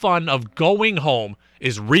of the fun of going home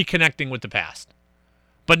is reconnecting with the past.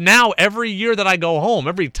 But now every year that I go home,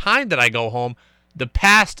 every time that I go home, the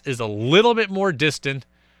past is a little bit more distant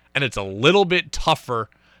and it's a little bit tougher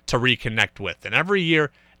to reconnect with. And every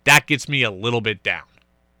year, that gets me a little bit down.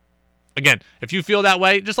 Again, if you feel that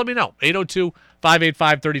way, just let me know.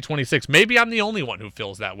 802-585-3026. Maybe I'm the only one who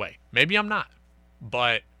feels that way. Maybe I'm not.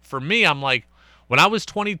 But for me, I'm like, when I was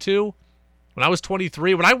 22, when I was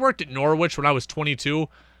 23, when I worked at Norwich when I was 22,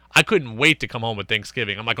 I couldn't wait to come home at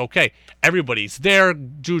Thanksgiving. I'm like, okay, everybody's there.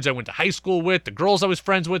 Dudes I went to high school with, the girls I was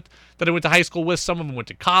friends with that I went to high school with, some of them went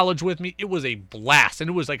to college with me. It was a blast, and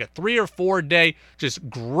it was like a 3 or 4 day, just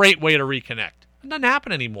great way to reconnect. It doesn't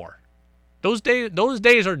happen anymore. Those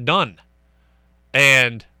days are done.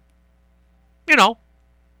 And,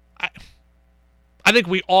 I think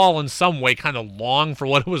we all in some way kind of long for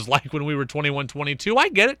what it was like when we were 21, 22. I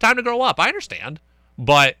get it. Time to grow up. I understand.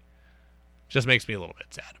 But just makes me a little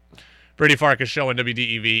bit sad. Brady Farkas Show on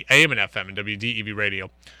WDEV, AM and FM, and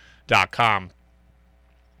WDEVradio.com.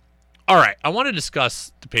 All right, I want to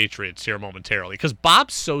discuss the Patriots here momentarily because Bob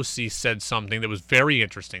Socci said something that was very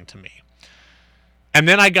interesting to me. And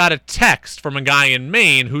then I got a text from a guy in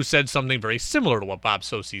Maine who said something very similar to what Bob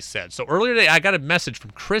Socci said. So earlier today, I got a message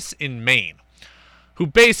from Chris in Maine who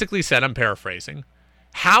basically said, I'm paraphrasing,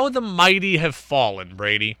 how the mighty have fallen,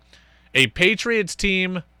 Brady. A Patriots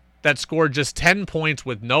team that scored just 10 points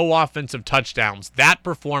with no offensive touchdowns. That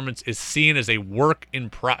performance is seen as a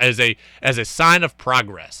as a sign of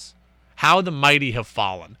progress. How the mighty have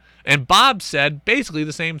fallen. And Bob said basically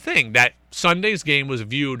the same thing, that Sunday's game was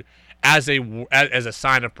viewed as a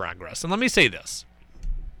sign of progress. And let me say this,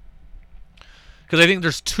 because I think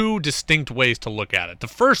there's two distinct ways to look at it. The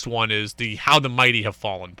first one is the how the mighty have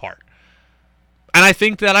fallen part. And I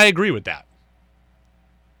think that I agree with that.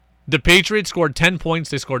 The Patriots scored 10 points.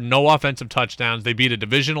 They scored no offensive touchdowns. They beat a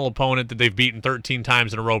divisional opponent that they've beaten 13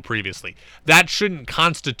 times in a row previously. That shouldn't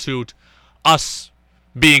constitute us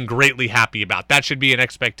being greatly happy about. That should be an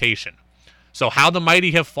expectation. So how the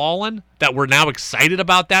mighty have fallen, that we're now excited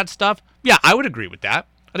about that stuff, yeah, I would agree with that.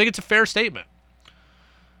 I think it's a fair statement.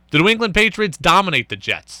 The New England Patriots dominate the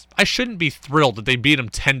Jets. I shouldn't be thrilled that they beat them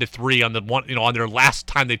 10-3 on the one, on their last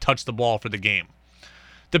time they touched the ball for the game.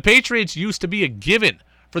 The Patriots used to be a given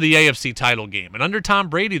for the AFC title game. And under Tom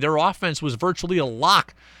Brady, their offense was virtually a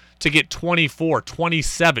lock to get 24,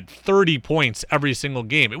 27, 30 points every single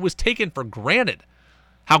game. It was taken for granted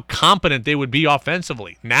how competent they would be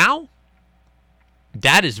offensively. Now,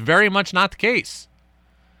 that is very much not the case.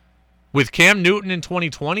 With Cam Newton in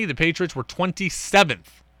 2020, the Patriots were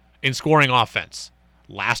 27th in scoring offense.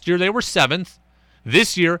 Last year, they were 7th.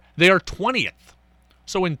 This year, they are 20th.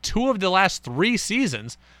 So in 2 of the last 3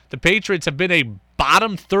 seasons, the Patriots have been a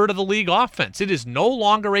bottom third of the league offense. It is no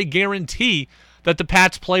longer a guarantee that the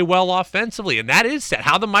Pats play well offensively, and that is sad.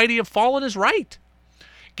 How the mighty have fallen is right.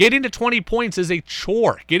 Getting to 20 points is a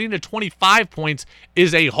chore. Getting to 25 points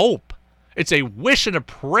is a hope. It's a wish and a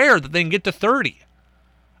prayer that they can get to 30.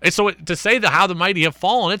 And so to say that how the mighty have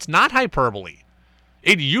fallen, it's not hyperbole.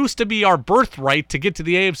 It used to be our birthright to get to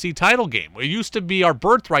the AFC title game. It used to be our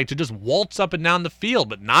birthright to just waltz up and down the field,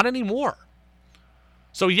 but not anymore.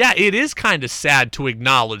 So yeah, it is kind of sad to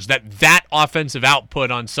acknowledge that that offensive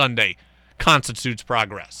output on Sunday constitutes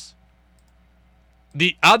progress.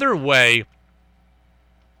 The other way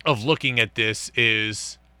of looking at this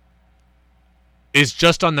is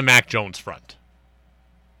just on the Mac Jones front.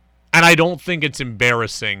 And I don't think it's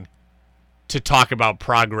embarrassing to talk about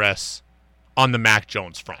progress on the Mac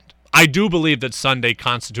Jones front. I do believe that Sunday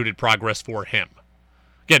constituted progress for him.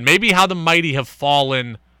 Again, maybe how the mighty have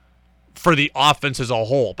fallen for the offense as a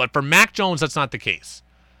whole, but for Mac Jones, that's not the case.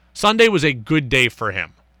 Sunday was a good day for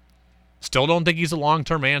him. Still don't think he's a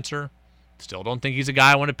long-term answer. Still don't think he's a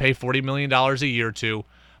guy I want to pay $40 million a year to,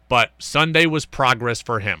 but Sunday was progress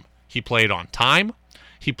for him. He played on time.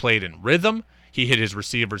 He played in rhythm. He hit his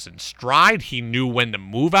receivers in stride. He knew when to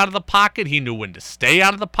move out of the pocket. He knew when to stay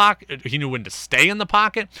out of the pocket. He knew when to stay in the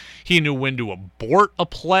pocket. He knew when to abort a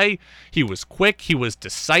play. He was quick. He was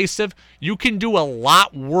decisive. You can do a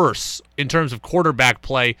lot worse in terms of quarterback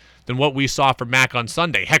play than what we saw from Mac on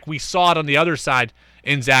Sunday. Heck, we saw it on the other side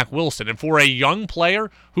in Zach Wilson. And for a young player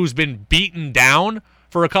who's been beaten down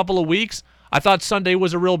for a couple of weeks, I thought Sunday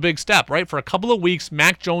was a real big step, right? For a couple of weeks,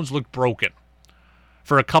 Mac Jones looked broken.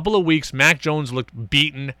 For a couple of weeks, Mac Jones looked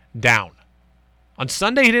beaten down. On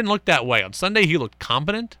Sunday, he didn't look that way. On Sunday, he looked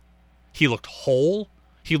competent. He looked whole.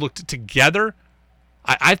 He looked together.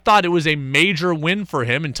 I thought it was a major win for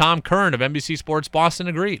him, and Tom Curran of NBC Sports Boston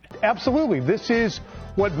agreed. Absolutely. This is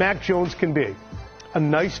what Mac Jones can be. A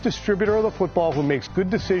nice distributor of the football who makes good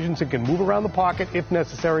decisions and can move around the pocket if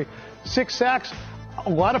necessary. 6 sacks. A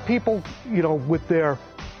lot of people, with their,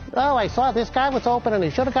 I saw this guy was open and he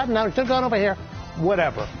should have gotten out, should have gone over here.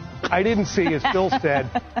 Whatever. I didn't see, as Bill said,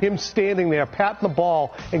 him standing there patting the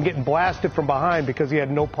ball and getting blasted from behind because he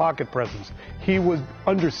had no pocket presence. He was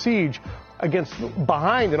under siege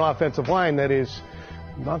behind an offensive line that is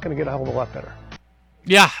not going to get a hell of a lot better.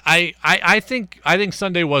 Yeah, I think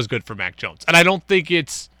Sunday was good for Mac Jones, and I don't think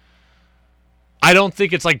it's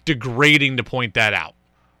like degrading to point that out.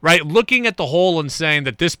 Right, looking at the whole and saying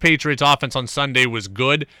that this Patriots offense on Sunday was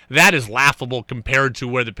good, that is laughable compared to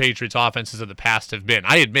where the Patriots offenses of the past have been.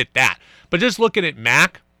 I admit that. But just looking at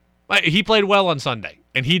Mac, he played well on Sunday,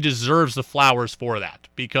 and he deserves the flowers for that.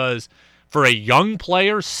 Because for a young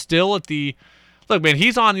player still at the – look, man,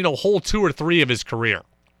 he's on, hole 2 or 3 of his career.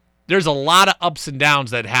 There's a lot of ups and downs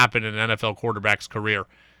that happen in an NFL quarterback's career.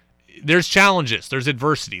 There's challenges, there's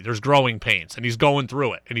adversity, there's growing pains, and he's going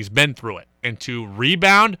through it, and he's been through it. And to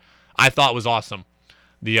rebound, I thought was awesome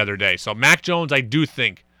the other day. So Mac Jones, I do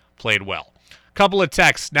think, played well. Couple of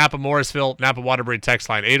texts, Napa Morrisville, Napa Waterbury text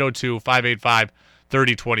line,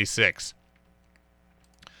 802-585-3026.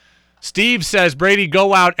 Steve says, Brady,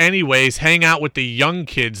 go out anyways, hang out with the young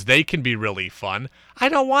kids. They can be really fun. I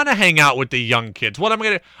don't want to hang out with the young kids. What I'm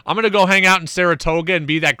gonna go hang out in Saratoga and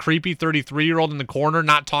be that creepy 33-year-old in the corner,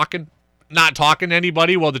 not talking to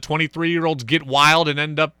anybody while the 23-year-olds get wild and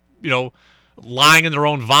end up, lying in their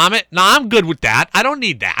own vomit. No, I'm good with that. I don't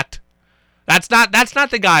need that. That's not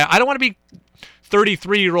the guy. I don't want to be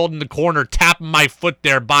 33-year-old in the corner tapping my foot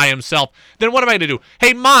there by himself. Then what am I going to do?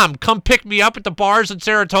 Hey, Mom, come pick me up at the bars in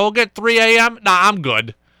Saratoga at 3 a.m.? Nah, I'm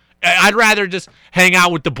good. I'd rather just hang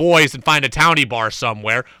out with the boys and find a townie bar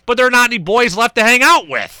somewhere, but there are not any boys left to hang out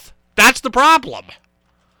with. That's the problem.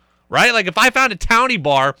 Right? Like, if I found a townie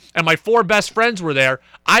bar and my 4 best friends were there,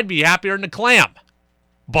 I'd be happier than a clam.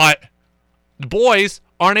 But the boys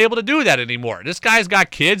aren't able to do that anymore. This guy's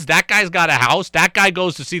got kids. That guy's got a house. That guy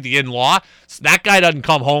goes to see the in-law. That guy doesn't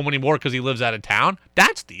come home anymore because he lives out of town.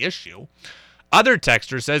 That's the issue. Other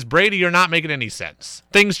texter says, Brady, you're not making any sense.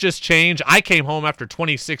 Things just change. I came home after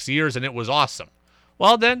 26 years and it was awesome.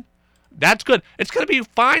 Well, then, that's good. It's going to be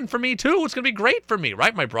fine for me, too. It's going to be great for me,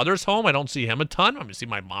 right? My brother's home. I don't see him a ton. I'm going to see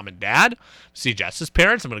my mom and dad, see Jess's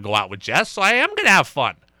parents. I'm going to go out with Jess, so I am going to have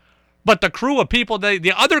fun. But the crew of people,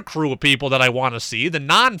 the other crew of people that I want to see, the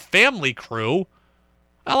non-family crew,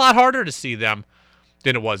 a lot harder to see them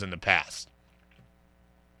than it was in the past.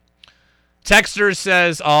 Texter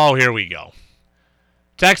says, oh, here we go.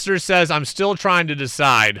 Texter says, I'm still trying to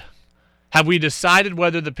decide. Have we decided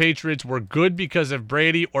whether the Patriots were good because of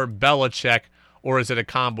Brady or Belichick, or is it a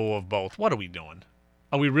combo of both? What are we doing?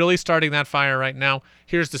 Are we really starting that fire right now?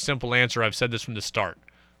 Here's the simple answer. I've said this from the start.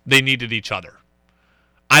 They needed each other.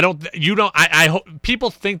 I hope people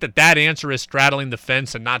think that answer is straddling the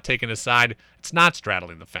fence and not taking a side. It's not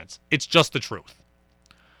straddling the fence. It's just the truth.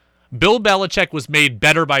 Bill Belichick was made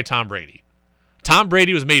better by Tom Brady. Tom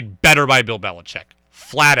Brady was made better by Bill Belichick.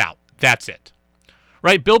 Flat out. That's it.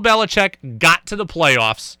 Right? Bill Belichick got to the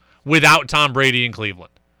playoffs without Tom Brady in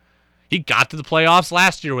Cleveland. He got to the playoffs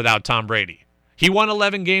last year without Tom Brady. He won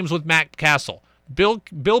 11 games with Matt Castle. Bill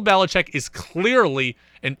Belichick is clearly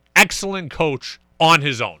an excellent coach on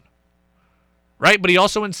his own. Right? But he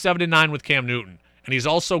also went 7-9 with Cam Newton. And he's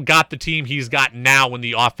also got the team he's got now in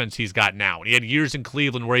the offense he's got now. And he had years in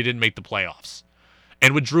Cleveland where he didn't make the playoffs.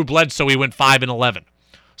 And with Drew Bledsoe, he went 5-11.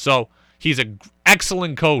 So he's an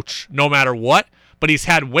excellent coach no matter what. But he's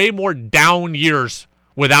had way more down years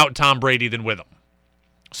without Tom Brady than with him.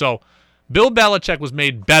 So Bill Belichick was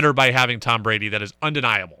made better by having Tom Brady. That is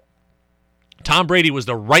undeniable. Tom Brady was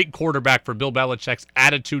the right quarterback for Bill Belichick's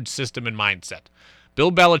attitude, system, and mindset.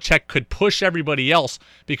 Bill Belichick could push everybody else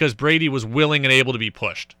because Brady was willing and able to be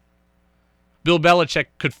pushed. Bill Belichick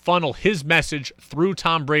could funnel his message through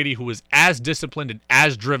Tom Brady, who was as disciplined and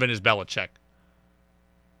as driven as Belichick.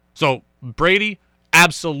 So Brady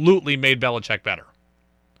absolutely made Belichick better.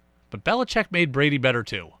 But Belichick made Brady better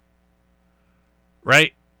too.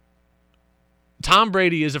 Right? Tom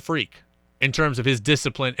Brady is a freak in terms of his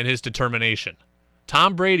discipline and his determination.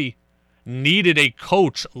 Tom Brady needed a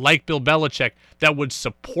coach like Bill Belichick that would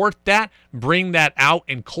support that, bring that out,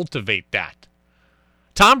 and cultivate that.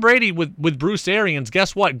 Tom Brady with Bruce Arians,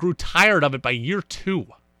 guess what? Grew tired of it by year 2.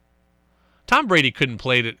 Tom Brady couldn't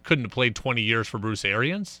have played 20 years for Bruce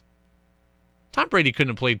Arians. Tom Brady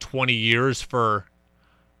couldn't have played 20 years for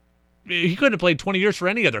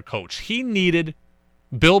any other coach. He needed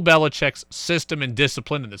Bill Belichick's system and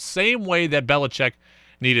discipline in the same way that Belichick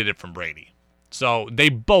needed it from Brady. So they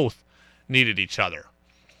both needed each other.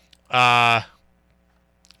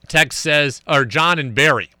 Text says, or John and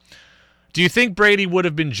Barry, do you think Brady would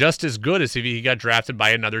have been just as good as if he got drafted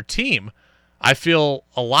by another team? I feel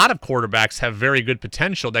a lot of quarterbacks have very good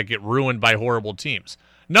potential that get ruined by horrible teams.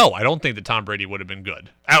 No, I don't think that Tom Brady would have been good.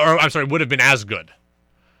 Would have been as good.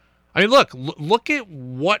 I mean, look at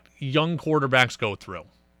what young quarterbacks go through.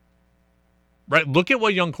 Right? Look at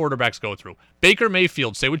what young quarterbacks go through. Baker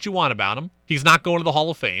Mayfield, say what you want about him. He's not going to the Hall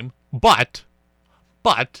of Fame. But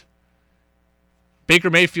Baker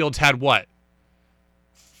Mayfield's had what?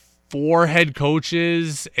 4 head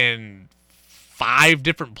coaches and 5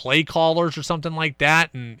 different play callers or something like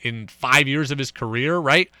that in 5 years of his career,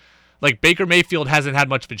 right? Like, Baker Mayfield hasn't had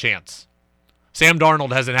much of a chance. Sam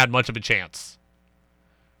Darnold hasn't had much of a chance.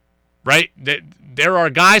 Right? There are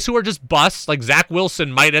guys who are just busts, like Zach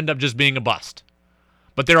Wilson might end up just being a bust.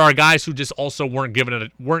 But there are guys who just also weren't given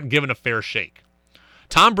a fair shake.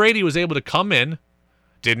 Tom Brady was able to come in,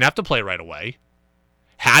 didn't have to play right away,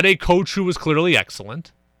 had a coach who was clearly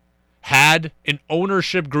excellent, had an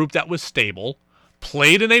ownership group that was stable,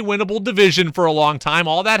 played in a winnable division for a long time.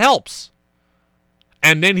 All that helps.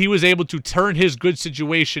 And then he was able to turn his good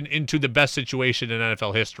situation into the best situation in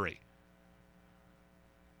NFL history.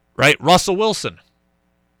 Right? Russell Wilson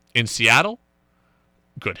in Seattle,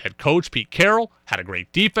 good head coach. Pete Carroll had a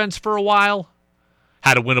great defense for a while,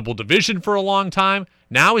 had a winnable division for a long time.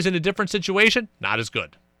 Now he's in a different situation, not as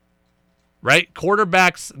good. Right?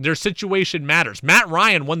 Quarterbacks, their situation matters. Matt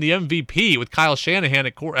Ryan won the MVP with Kyle Shanahan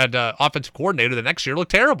at offensive coordinator the next year.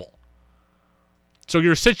 Looked terrible. So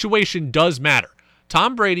your situation does matter.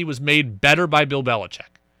 Tom Brady was made better by Bill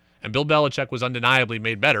Belichick, and Bill Belichick was undeniably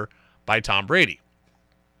made better by Tom Brady.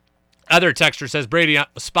 Other texter says, Brady,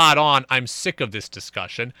 spot on. I'm sick of this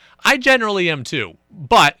discussion. I generally am too.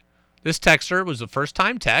 But this texter was a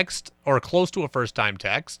first-time text, or close to a first-time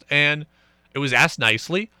text, and it was asked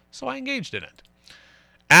nicely, so I engaged in it.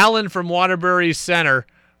 Alan from Waterbury Center,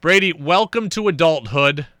 Brady, welcome to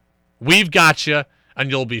adulthood. We've got you, and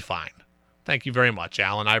you'll be fine. Thank you very much,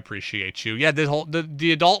 Alan. I appreciate you. Yeah,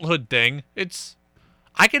 the adulthood thing,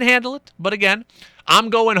 I can handle it. But again, I'm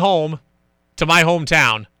going home to my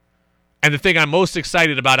hometown, and the thing I'm most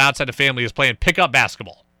excited about outside of family is playing pickup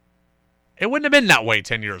basketball. It wouldn't have been that way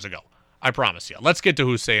 10 years ago. I promise you. Let's get to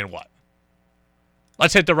who's saying what.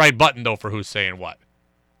 Let's hit the right button, though, for who's saying what.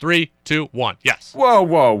 3, 2, 1. Yes. Whoa.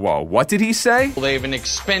 What did he say? They have an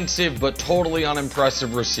expensive but totally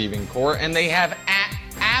unimpressive receiving core, and they have at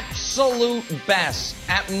absolute best,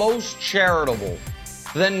 at most charitable,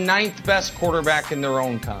 the 9th best quarterback in their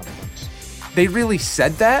own conference. They really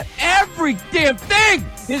said that? Every damn thing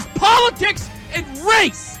is politics and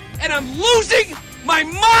race, and I'm losing my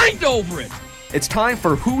mind over it. It's time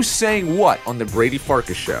for Who's Saying What on the Brady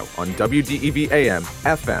Farkas Show on WDEV AM,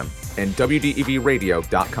 FM, and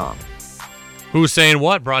WDEVradio.com. Who's Saying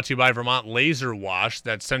What? Brought to you by Vermont Laser Wash.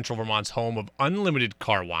 That's Central Vermont's home of unlimited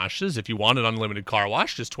car washes. If you want an unlimited car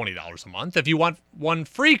wash, just $20 a month. If you want one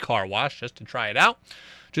free car wash just to try it out,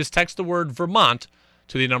 just text the word Vermont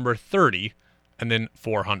to the number 30 and then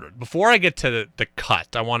 400. Before I get to the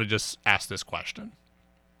cut, I want to just ask this question.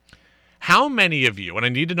 How many of you, and I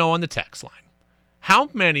need to know on the text line, how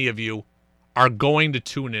many of you are going to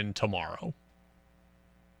tune in tomorrow?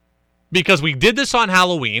 Because we did this on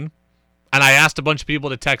Halloween, and I asked a bunch of people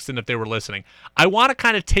to text in if they were listening. I want to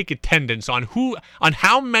kind of take attendance on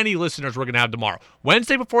how many listeners we're going to have tomorrow.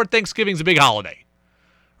 Wednesday before Thanksgiving is a big holiday,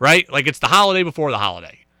 right? Like it's the holiday before the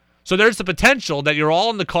holiday. So there's the potential that you're all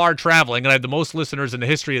in the car traveling, and I have the most listeners in the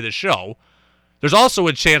history of the show. There's also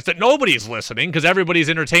a chance that nobody's listening because everybody's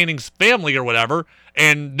entertaining family or whatever,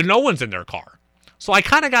 and no one's in their car. So I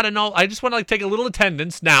kind of got to know. I just want to take a little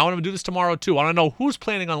attendance now, and I'm going to do this tomorrow too. I want to know who's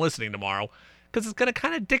planning on listening tomorrow, because it's going to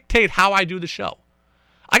kind of dictate how I do the show.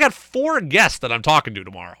 I got 4 guests that I'm talking to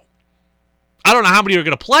tomorrow. I don't know how many are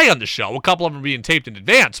going to play on the show. A couple of them are being taped in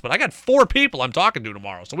advance, but I got 4 people I'm talking to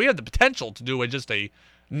tomorrow. So we have the potential to do just a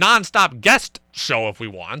nonstop guest show if we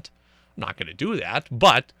want. I'm not going to do that,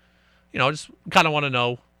 but, just kind of want to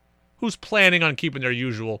know who's planning on keeping their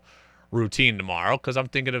usual routine tomorrow, because I'm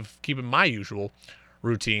thinking of keeping my usual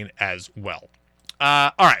routine as well.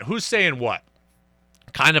 All right, who's saying what?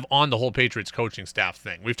 Kind of on the whole Patriots coaching staff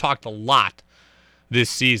thing. We've talked a lot this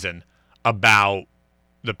season about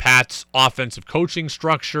the Pats' offensive coaching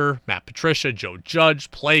structure, Matt Patricia, Joe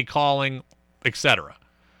Judge, play calling, etc.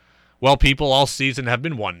 Well, people all season have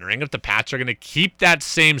been wondering if the Pats are going to keep that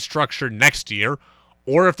same structure next year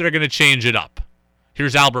or if they're going to change it up.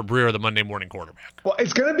 Here's Albert Breer, the Monday Morning Quarterback. Well,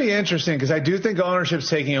 it's going to be interesting because I do think ownership's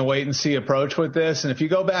taking a wait-and-see approach with this. And if you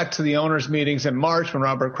go back to the owners' meetings in March when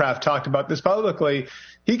Robert Kraft talked about this publicly,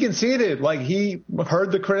 he conceded, like, he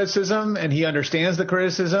heard the criticism and he understands the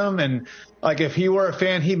criticism. And, like, if he were a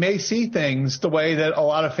fan, he may see things the way that a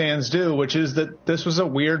lot of fans do, which is that this was a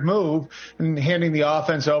weird move and handing the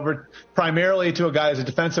offense over primarily to a guy as a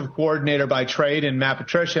defensive coordinator by trade in Matt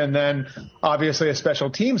Patricia, and then obviously a special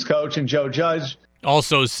teams coach in Joe Judge.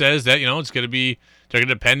 Also says that, it's going to be, they're going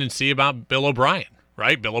to depend and see about Bill O'Brien,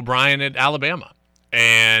 right? Bill O'Brien at Alabama.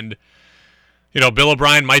 And, Bill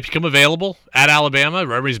O'Brien might become available at Alabama.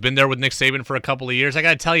 Remember, he's been there with Nick Saban for a couple of years. I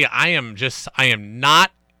got to tell you, I am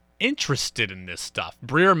not interested in this stuff.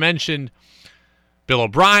 Breer mentioned Bill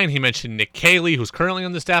O'Brien. He mentioned Nick Caley, who's currently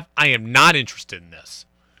on the staff. I am not interested in this.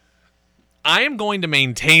 I am going to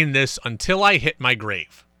maintain this until I hit my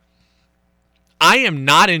grave. I am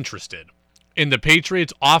not interested in the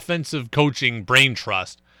Patriots' offensive coaching brain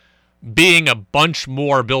trust being a bunch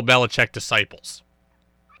more Bill Belichick disciples.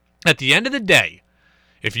 At the end of the day,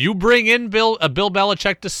 if you bring in a Bill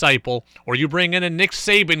Belichick disciple, or you bring in a Nick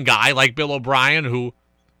Saban guy like Bill O'Brien, who,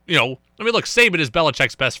 look, Saban is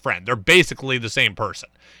Belichick's best friend. They're basically the same person.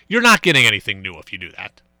 You're not getting anything new if you do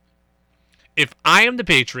that. If I am the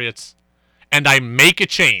Patriots and I make a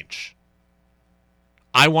change,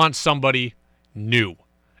 I want somebody new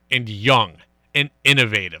and young and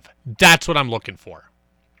innovative. That's what I'm looking for.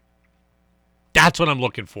 That's what I'm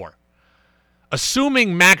looking for.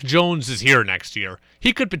 Assuming Mac Jones is here next year,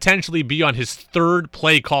 he could potentially be on his 3rd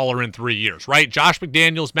play caller in 3 years, right? Josh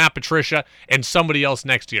McDaniels, Matt Patricia, and somebody else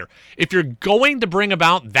next year. If you're going to bring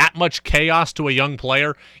about that much chaos to a young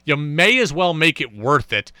player, you may as well make it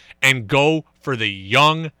worth it and go for the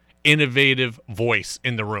young, innovative voice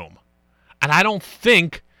in the room. And I don't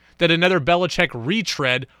think that another Belichick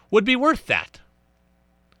retread would be worth that.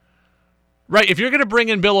 Right, if you're going to bring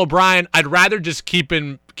in Bill O'Brien, I'd rather just keep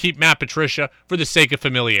Matt Patricia for the sake of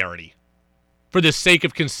familiarity, for the sake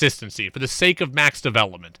of consistency, for the sake of Mac's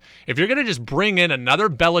development. If you're going to just bring in another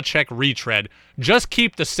Belichick retread, just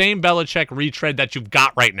keep the same Belichick retread that you've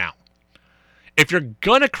got right now. If you're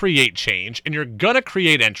going to create change and you're going to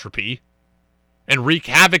create entropy and wreak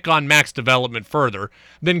havoc on Mac's development further,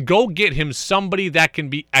 then go get him somebody that can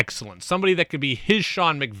be excellent, somebody that can be his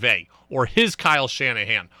Sean McVay or his Kyle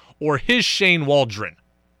Shanahan or his Shane Waldron.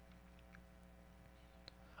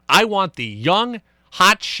 I want the young,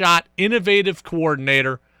 hotshot, innovative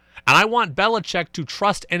coordinator, and I want Belichick to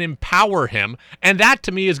trust and empower him, and that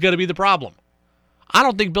to me is going to be the problem. I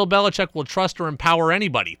don't think Bill Belichick will trust or empower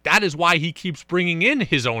anybody. That is why he keeps bringing in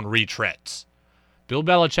his own retreads. Bill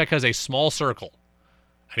Belichick has a small circle,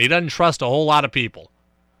 and he doesn't trust a whole lot of people.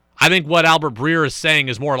 I think what Albert Breer is saying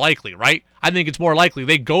is more likely, right? I think it's more likely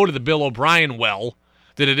they go to the Bill O'Brien well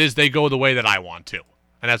than it is they go the way that I want to,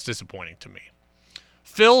 and that's disappointing to me.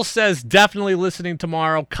 Phil says definitely listening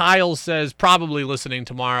tomorrow. Kyle says probably listening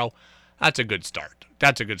tomorrow. That's a good start.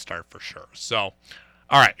 That's a good start for sure. So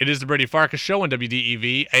All right, it is the Brady Farkas Show on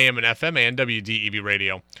WDEV, AM and FM, and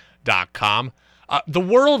WDEVradio.com. The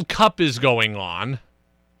World Cup is going on.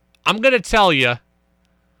 I'm going to tell you,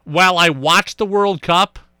 while I watched the World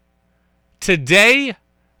Cup, today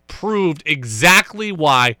proved exactly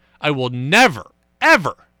why I will never,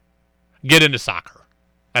 ever get into soccer.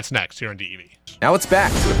 That's next here on DEV. Now it's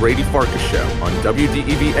back to the Brady Farkas Show on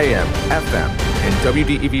WDEV AM, FM, and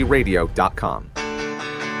WDEVradio.com.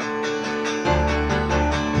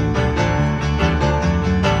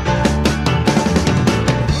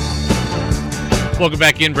 Welcome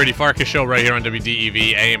back in, Brady Farkas Show right here on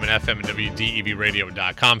WDEV, AM and FM, and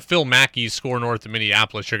WDEVradio.com. Phil Mackey, SKOR North of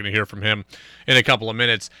Minneapolis. You're going to hear from him in a couple of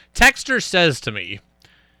minutes. Texter says to me,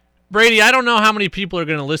 Brady, I don't know how many people are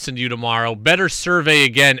going to listen to you tomorrow. Better survey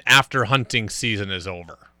again after hunting season is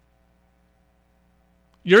over.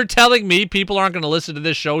 You're telling me people aren't going to listen to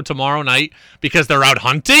this show tomorrow night because they're out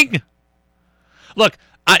hunting? Look,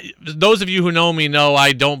 those of you who know me know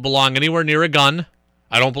I don't belong anywhere near a gun.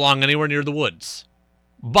 I don't belong anywhere near the woods.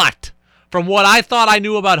 But from what I thought I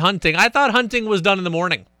knew about hunting, I thought hunting was done in the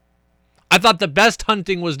morning. I thought the best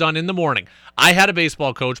hunting was done in the morning. I had a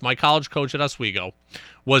baseball coach, my college coach at Oswego,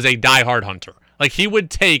 was a diehard hunter. Like, he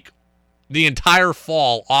would take the entire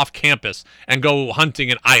fall off campus and go hunting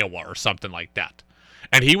in Iowa or something like that.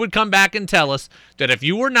 And he would come back and tell us that if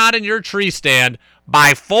you were not in your tree stand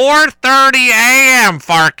by 4:30 a.m.,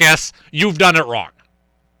 Farkas, you've done it wrong.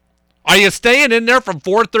 Are you staying in there from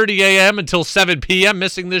 4:30 a.m. until 7 p.m.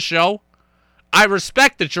 missing this show? I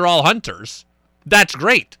respect that you're all hunters. That's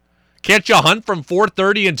great. Can't you hunt from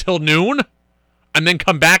 4:30 until noon and then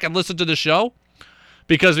come back and listen to the show?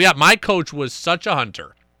 Because, yeah, my coach was such a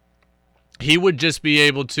hunter. He would just be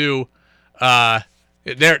able to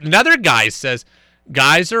another guy says,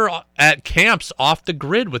 guys are at camps off the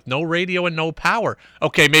grid with no radio and no power.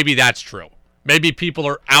 Okay, maybe that's true. Maybe people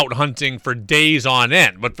are out hunting for days on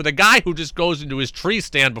end. But for the guy who just goes into his tree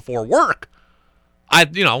stand before work, I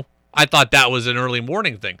thought that was an early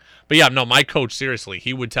morning thing. But yeah, no, my coach, seriously,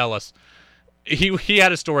 he would tell us, he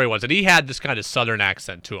had a story once, and he had this kind of southern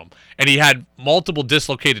accent to him, and he had multiple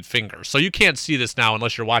dislocated fingers. So you can't see this now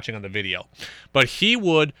unless you're watching on the video. But he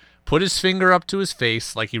would put his finger up to his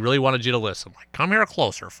face like he really wanted you to listen. Like, come here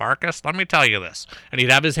closer, Farkas, let me tell you this. And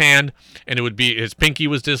he'd have his hand, and it would be his pinky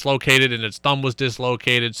was dislocated and his thumb was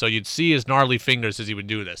dislocated, so you'd see his gnarly fingers as he would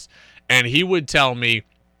do this. And he would tell me,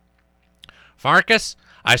 Farkas,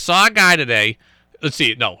 I saw a guy today. Let's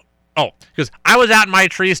see, no. Oh, because I was out in my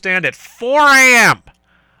tree stand at 4 a.m.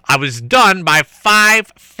 I was done by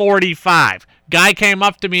 5:45. Guy came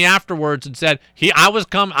up to me afterwards and said, I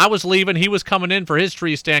was leaving, he was coming in for his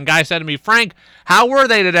tree stand. Guy said to me, Frank, how were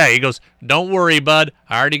they today? He goes, don't worry, bud.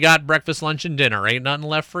 I already got breakfast, lunch, and dinner. Ain't nothing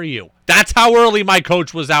left for you. That's how early my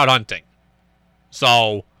coach was out hunting.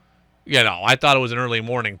 So, I thought it was an early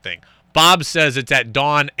morning thing. Bob says it's at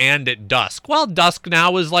dawn and at dusk. Well, dusk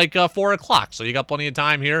now is like 4 o'clock, so you got plenty of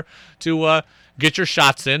time here to get your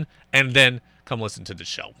shots in and then come listen to the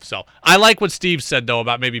show. So I like what Steve said, though,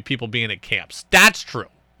 about maybe people being at camps. That's true.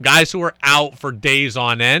 Guys who are out for days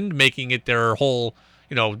on end, making it their whole,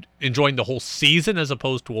 enjoying the whole season as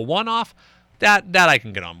opposed to a one-off, that I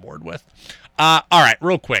can get on board with. All right,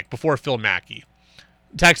 real quick, before Phil Mackey.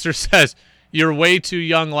 Texter says, you're way too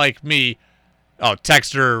young like me. Oh,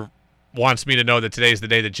 Texter wants me to know that today's the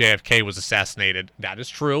day that JFK was assassinated. That is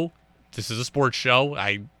true. This is a sports show.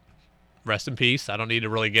 Rest in peace. I don't need to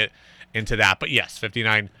really get into that. But yes,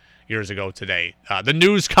 59 years ago today. The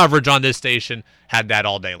news coverage on this station had that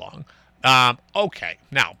all day long. Okay,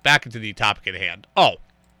 now back into the topic at hand. Oh,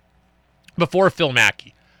 before Phil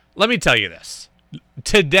Mackey, let me tell you this.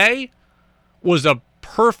 Today was a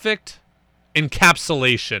perfect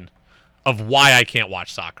encapsulation of why I can't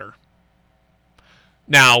watch soccer.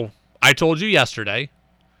 Now, I told you yesterday,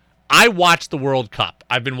 I watched the World Cup.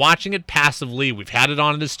 I've been watching it passively. We've had it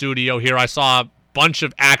on in the studio here. I saw a bunch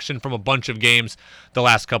of action from a bunch of games the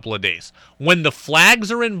last couple of days. When the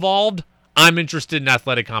flags are involved, I'm interested in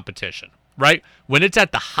athletic competition, right? When it's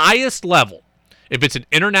at the highest level, if it's an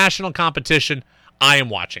international competition, I am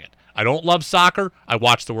watching it. I don't love soccer. I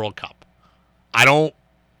watch the World Cup. I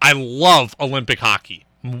love Olympic hockey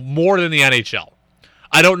more than the NHL.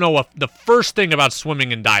 I don't know the first thing about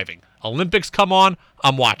swimming and diving. Olympics come on,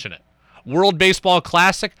 I'm watching it. World Baseball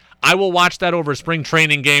Classic, I will watch that over a spring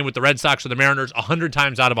training game with the Red Sox or the Mariners 100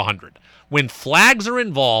 times out of 100. When flags are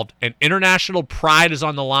involved and international pride is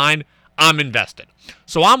on the line, I'm invested.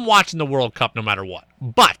 So I'm watching the World Cup no matter what.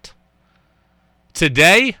 But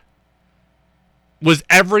today was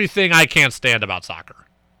everything I can't stand about soccer.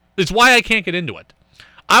 It's why I can't get into it.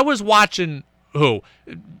 I was watching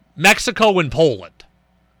Mexico and Poland.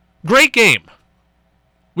 Great game.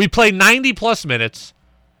 We played 90-plus minutes,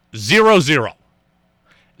 0-0.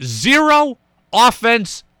 Zero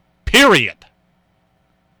offense, period.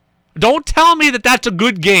 Don't tell me that that's a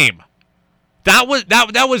good game. That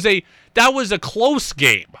was a close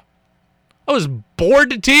game. I was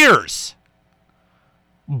bored to tears.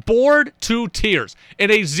 Bored to tears. In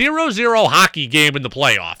a 0-0 hockey game in the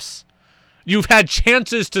playoffs, you've had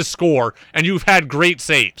chances to score, and you've had great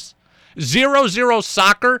saves. 0-0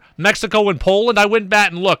 soccer, Mexico and Poland, I went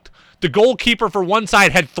back and looked. The goalkeeper for one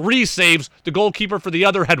side had 3 saves. The goalkeeper for the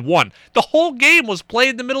other had 1. The whole game was played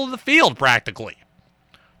in the middle of the field, practically.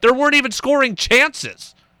 There weren't even scoring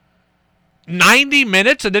chances. 90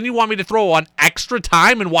 minutes, and then you want me to throw on extra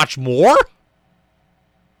time and watch more?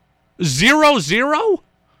 0-0?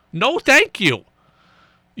 No, thank you.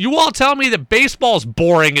 You all tell me that baseball's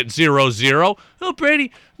boring at 0-0. Oh,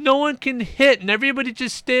 Brady, no one can hit, and everybody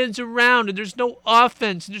just stands around, and there's no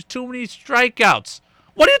offense, and there's too many strikeouts.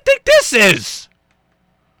 What do you think this is?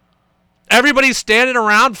 Everybody's standing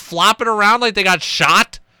around, flopping around like they got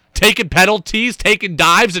shot, taking penalties, taking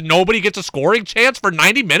dives, and nobody gets a scoring chance for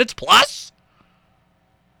 90 minutes plus?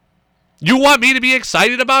 You want me to be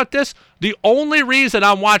excited about this? The only reason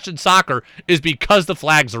I'm watching soccer is because the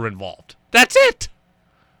flags are involved. That's it.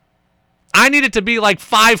 I need it to be like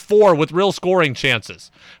 5-4 with real scoring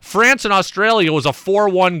chances. France and Australia was a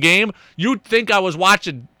 4-1 game. You'd think I was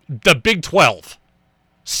watching the Big 12.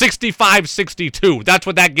 65-62. That's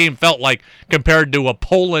what that game felt like compared to a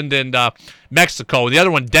Poland and Mexico. The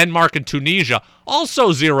other one, Denmark and Tunisia,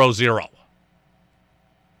 also 0-0.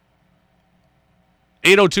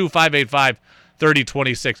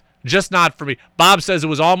 802-585-3026. Just not for me. Bob says it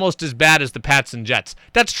was almost as bad as the Pats and Jets.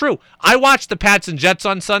 That's true. I watched the Pats and Jets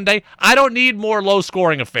on Sunday. I don't need more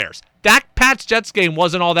low-scoring affairs. That Pats-Jets game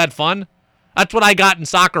wasn't all that fun. That's what I got in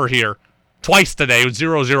soccer here twice today with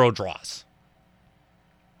 0-0 draws.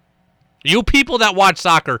 You people that watch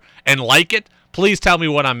soccer and like it, please tell me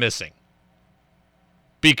what I'm missing.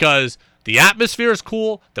 Because the atmosphere is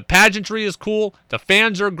cool, the pageantry is cool, the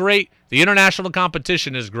fans are great, the international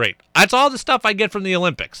competition is great. That's all the stuff I get from the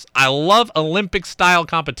Olympics. I love Olympic-style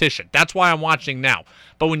competition. That's why I'm watching now.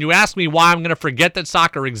 But when you ask me why I'm going to forget that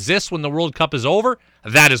soccer exists when the World Cup is over,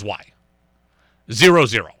 that is why.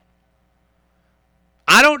 0-0.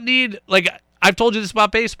 I don't need, like, I've told you this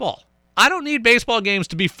about baseball. I don't need baseball games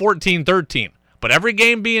to be 14-13, but every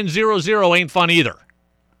game being 0-0 ain't fun either.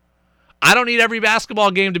 I don't need every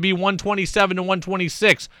basketball game to be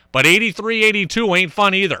 127-126, but 83-82 ain't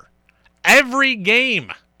fun either. Every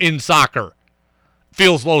game in soccer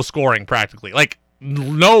feels low scoring practically. Like,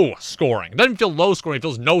 no scoring. It doesn't feel low scoring, it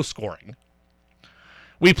feels no scoring.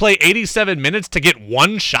 We play 87 minutes to get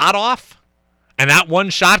one shot off, and that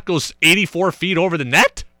one shot goes 84 feet over the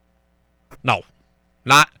net? No,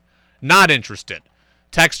 not interested.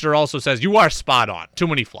 Texter also says, you are spot on. Too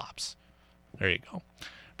many flops. There you go.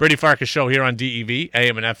 Brady Farkas Show here on DEV,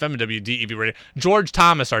 AM and FM, and WDEV Radio. George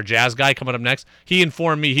Thomas, our jazz guy, coming up next. He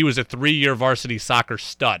informed me he was a 3-year varsity soccer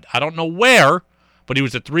stud. I don't know where, but he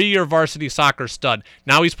was a 3-year varsity soccer stud.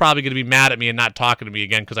 Now he's probably going to be mad at me and not talking to me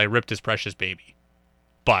again because I ripped his precious baby.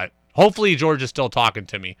 But hopefully George is still talking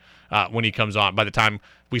to me when he comes on by the time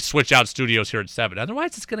we switch out studios here at 7.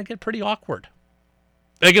 Otherwise, it's going to get pretty awkward.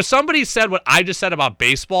 Like, if somebody said what I just said about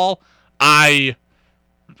baseball, I'd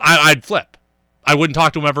flip. I wouldn't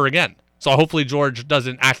talk to him ever again. So hopefully George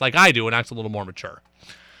doesn't act like I do and acts a little more mature.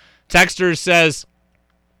 Texter says,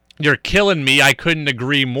 you're killing me. I couldn't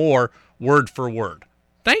agree more word for word.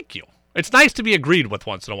 Thank you. It's nice to be agreed with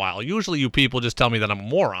once in a while. Usually you people just tell me that I'm a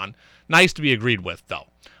moron. Nice to be agreed with, though.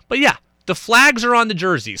 But yeah, the flags are on the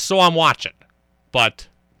jerseys, so I'm watching. But,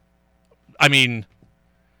 I mean,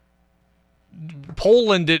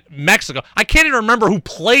 Poland and Mexico. I can't even remember who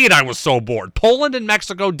played. I was so bored. Poland and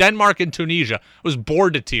Mexico, Denmark and Tunisia. I was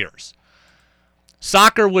bored to tears.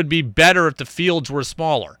 Soccer would be better if the fields were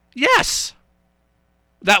smaller. Yes.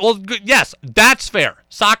 Yes, that's fair.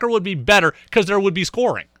 Soccer would be better because there would be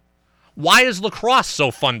scoring. Why is lacrosse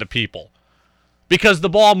so fun to people? Because the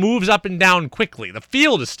ball moves up and down quickly. The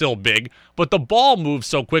field is still big, but the ball moves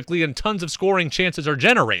so quickly and tons of scoring chances are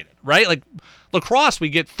generated, right? Like lacrosse, we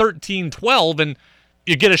get 13-12 and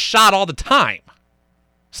you get a shot all the time.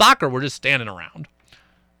 Soccer, we're just standing around.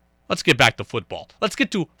 Let's get back to football. Let's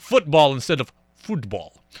get to football instead of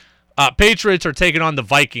football. Patriots are taking on the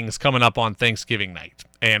Vikings coming up on Thanksgiving night,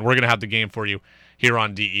 and we're going to have the game for you here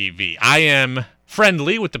on DEV. I am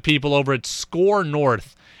friendly with the people over at SKOR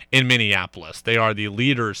North in Minneapolis. They are the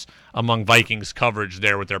leaders among Vikings coverage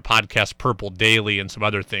there with their podcast Purple Daily and some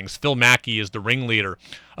other things. Phil Mackey is the ringleader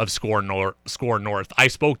of SKOR North. I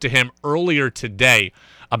spoke to him earlier today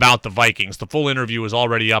about the Vikings. The full interview is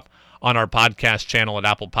already up on our podcast channel at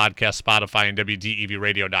Apple Podcasts, Spotify, and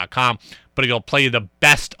WDEVradio.com. But he'll play the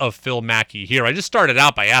best of Phil Mackey here. I just started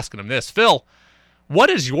out by asking him this. Phil, what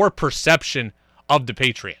is your perception of the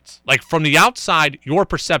Patriots? Like, from the outside, your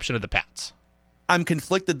perception of the Pats? I'm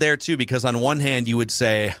conflicted there, too, because on one hand, you would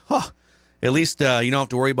say, at least you don't have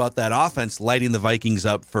to worry about that offense lighting the Vikings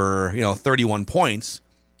up for, 31 points.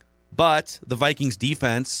 But the Vikings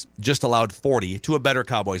defense just allowed 40 to a better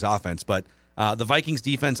Cowboys offense. But the Vikings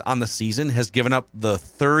defense on the season has given up the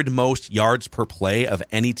third most yards per play of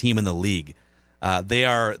any team in the league. They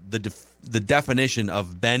are the definition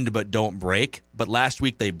of bend but don't break. But last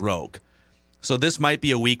week they broke. So this might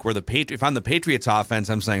be a week where if I'm the Patriots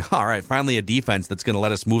offense, I'm saying, all right, finally a defense that's going to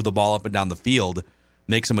let us move the ball up and down the field,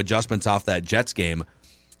 make some adjustments off that Jets game.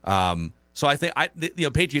 So I think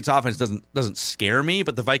the Patriots offense doesn't scare me,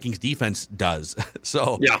 but the Vikings defense does.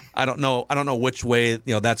 So yeah. I don't know which way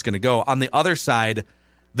that's going to go. On the other side,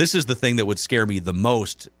 this is the thing that would scare me the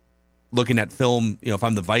most. Looking at film, if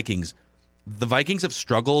I'm the Vikings have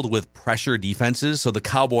struggled with pressure defenses. So the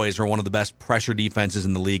Cowboys are one of the best pressure defenses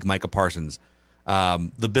in the league. Micah Parsons,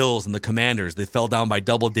 the Bills and the Commanders, they fell down by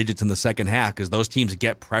double digits in the second half because those teams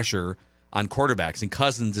get pressure on quarterbacks, and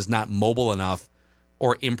Cousins is not mobile enough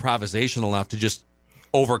or improvisational enough to just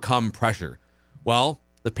overcome pressure. Well,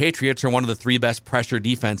 the Patriots are one of the three best pressure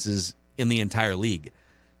defenses in the entire league.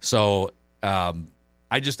 So I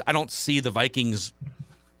don't see the Vikings,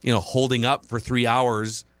 holding up for 3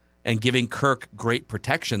 hours and giving Kirk great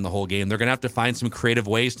protection the whole game. They're going to have to find some creative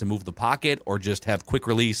ways to move the pocket or just have quick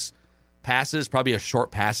release passes, probably a short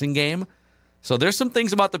passing game. So there's some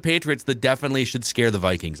things about the Patriots that definitely should scare the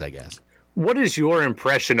Vikings, I guess. What is your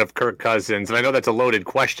impression of Kirk Cousins? And I know that's a loaded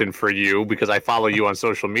question for you because I follow you on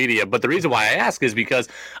social media. But the reason why I ask is because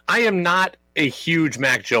I am not a huge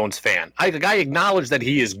Mac Jones fan. I acknowledge that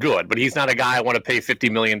he is good, but he's not a guy I want to pay $50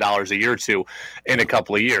 million a year to in a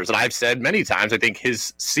couple of years. And I've said many times, I think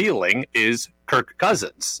his ceiling is Kirk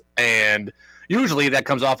Cousins. And usually that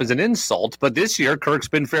comes off as an insult, but this year Kirk's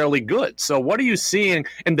been fairly good. So what are you seeing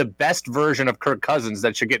in the best version of Kirk Cousins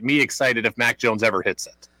that should get me excited if Mac Jones ever hits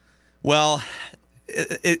it? Well,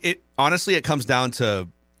 it honestly, it comes down to,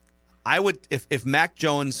 I would, if Mac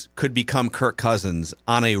Jones could become Kirk Cousins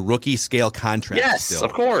on a rookie scale contract. Yes, still,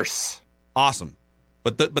 of course. Awesome.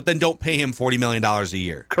 But then don't pay him $40 million a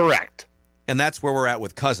year. Correct. And that's where we're at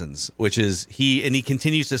with Cousins, which is he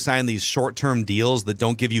continues to sign these short-term deals that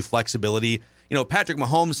don't give you flexibility. Patrick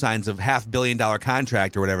Mahomes signs a $500 million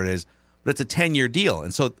contract or whatever it is, but it's a 10-year deal.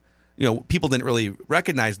 And so, people didn't really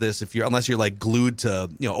recognize this unless you're like glued to,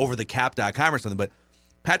 overthecap.com or something. But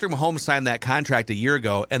Patrick Mahomes signed that contract a year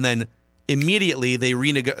ago, and then immediately they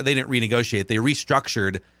didn't renegotiate. They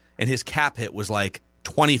restructured, and his cap hit was like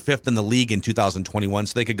 25th in the league in 2021,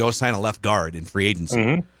 so they could go sign a left guard in free agency.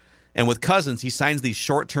 Mm-hmm. And with Cousins, he signs these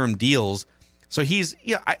short-term deals. So he's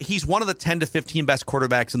one of the 10 to 15 best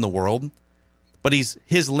quarterbacks in the world. But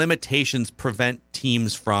his limitations prevent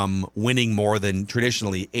teams from winning more than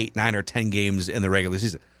traditionally 8, 9, or 10 games in the regular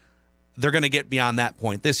season. They're going to get beyond that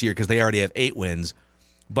point this year because they already have 8 wins.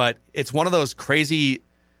 But it's one of those crazy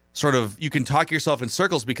sort of, you can talk yourself in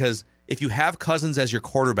circles because if you have Cousins as your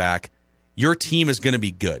quarterback, your team is going to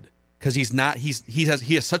be good because he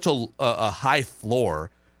has such a high floor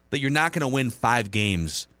that you're not going to win 5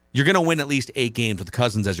 games. You're going to win at least 8 games with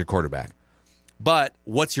Cousins as your quarterback. But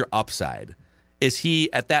what's your upside? Is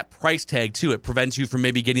he at that price tag too? It prevents you from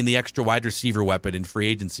maybe getting the extra wide receiver weapon in free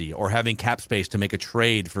agency or having cap space to make a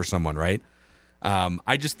trade for someone, right?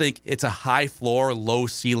 I just think it's a high floor, low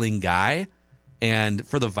ceiling guy. And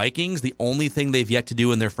for the Vikings, the only thing they've yet to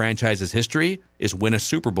do in their franchise's history is win a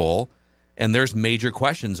Super Bowl. And there's major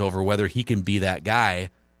questions over whether he can be that guy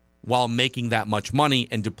while making that much money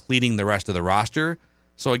and depleting the rest of the roster.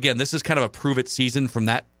 So again, this is kind of a prove it season from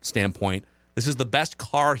that standpoint. This is the best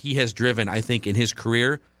car he has driven, I think, in his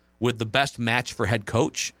career with the best match for head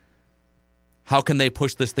coach. How can they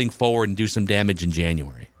push this thing forward and do some damage in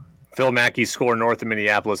January? Phil Mackey, SKOR North of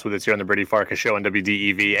Minneapolis with us here on the Brady Farkas Show on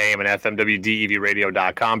WDEV, AM and FM,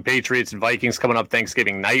 WDEVradio.com. Patriots and Vikings coming up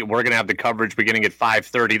Thanksgiving night. We're going to have the coverage beginning at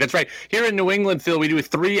 5:30. That's right. Here in New England, Phil, we do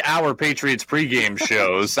 3-hour Patriots pregame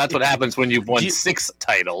shows. That's what happens when you've won 6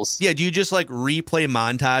 titles. Yeah, do you just like replay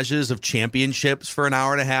montages of championships for an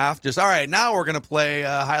hour and a half? Just, all right, now we're going to play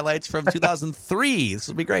highlights from 2003. This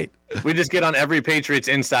will be great. We just get on every Patriots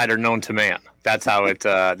insider known to man. That's how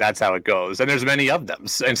it goes. And there's many of them,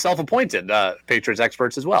 and self-appointed Patriots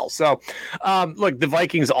experts as well. So, look, the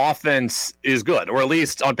Vikings offense is good, or at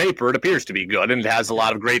least on paper it appears to be good, and it has a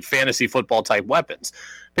lot of great fantasy football type weapons.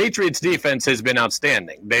 Patriots defense has been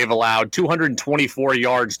outstanding. They've allowed 224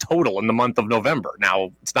 yards total in the month of November.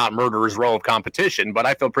 Now, it's not murderer's row of competition, but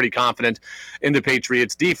I feel pretty confident in the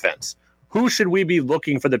Patriots defense. Who should we be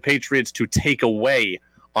looking for the Patriots to take away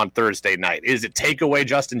on Thursday night? Is it take away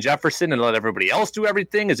Justin Jefferson and let everybody else do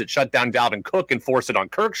everything? Is it shut down Dalvin Cook and force it on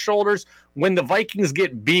Kirk's shoulders? When the Vikings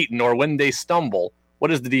get beaten or when they stumble, what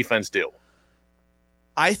does the defense do?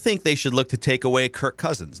 I think they should look to take away Kirk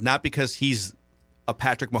Cousins, not because he's a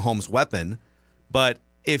Patrick Mahomes weapon, but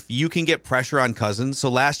if you can get pressure on Cousins. So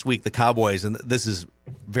last week, the Cowboys, and this is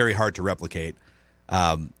very hard to replicate,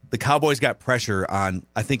 the Cowboys got pressure on,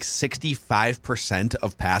 I think, 65%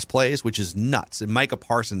 of pass plays, which is nuts. And Micah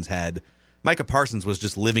Parsons was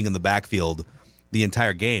just living in the backfield the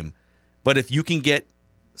entire game. But if you can get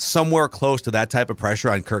somewhere close to that type of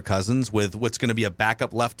pressure on Kirk Cousins with what's going to be a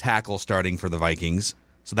backup left tackle starting for the Vikings,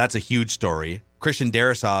 so that's a huge story. Christian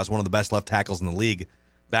Darrisaw is one of the best left tackles in the league.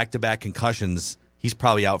 Back-to-back concussions, he's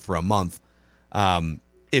probably out for a month.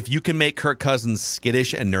 If you can make Kirk Cousins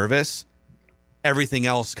skittish and nervous, everything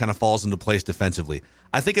else kind of falls into place defensively.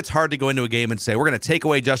 I think it's hard to go into a game and say, we're going to take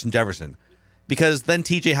away Justin Jefferson, because then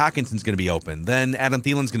TJ Hawkinson's going to be open. Then Adam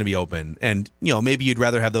Thielen's going to be open. And, maybe you'd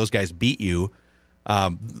rather have those guys beat you.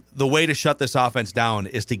 The way to shut this offense down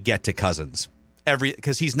is to get to Cousins.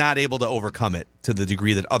 Because he's not able to overcome it to the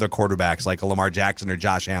degree that other quarterbacks like a Lamar Jackson or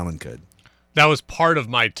Josh Allen could. That was part of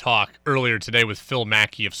my talk earlier today with Phil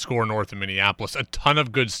Mackey of SKOR North in Minneapolis. A ton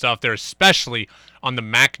of good stuff there, especially on the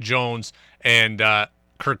Mac Jones and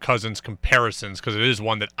Kirk Cousins comparisons, because it is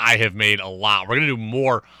one that I have made a lot. We're going to do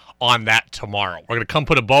more on that tomorrow. We're going to come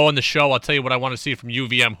put a bow on the show. I'll tell you what I want to see from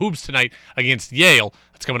UVM Hoops tonight against Yale.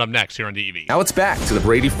 That's coming up next here on DEV. Now it's back to the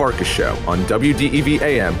Brady Farkas Show on WDEV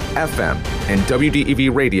AM, FM, and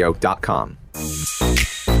WDEVradio.com.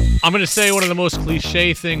 I'm going to say one of the most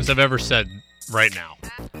cliche things I've ever said right now.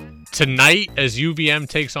 Tonight, as UVM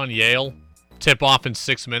takes on Yale, tip off in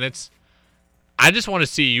 6 minutes, I just want to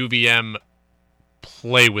see UVM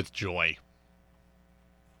play with joy.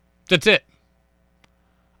 That's it.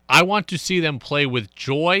 I want to see them play with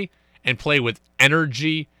joy and play with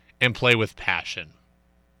energy and play with passion.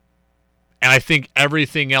 And I think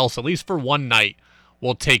everything else, at least for one night,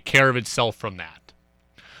 will take care of itself from that.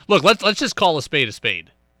 Look, let's just call a spade a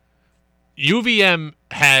spade. UVM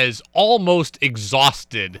has almost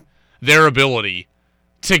exhausted their ability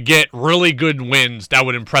to get really good wins that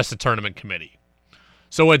would impress the tournament committee.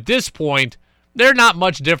 So at this point, there's not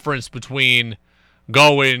much difference between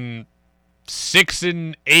going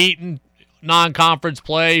 6-8 in non-conference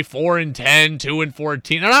play, 4-10, 2-14.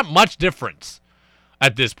 There's not much difference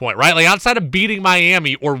at this point, right? Like outside of beating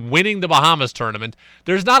Miami or winning the Bahamas tournament,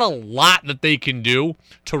 there's not a lot that they can do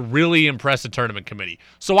to really impress the tournament committee.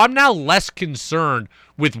 So I'm now less concerned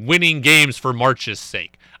with winning games for March's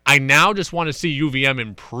sake. I now just want to see UVM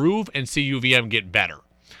improve and see UVM get better.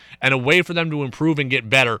 And a way for them to improve and get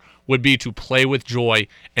better would be to play with joy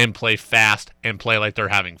and play fast and play like they're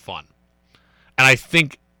having fun. And I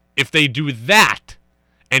think if they do that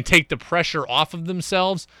and take the pressure off of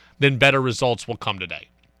themselves, then better results will come today.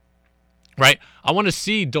 Right? I want to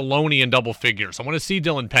see Deloney in double figures. I want to see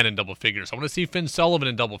Dylan Penn in double figures. I want to see Finn Sullivan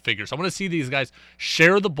in double figures. I want to see these guys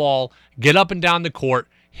share the ball, get up and down the court,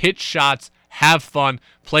 hit shots, have fun,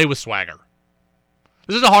 play with swagger.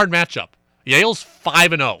 This is a hard matchup. Yale's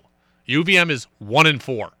 5-0. UVM is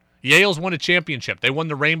 1-4. Yale's won a championship. They won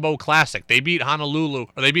the Rainbow Classic. They beat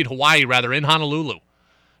Hawaii in Honolulu.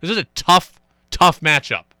 This is a tough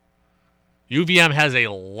matchup. UVM has a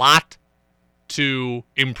lot to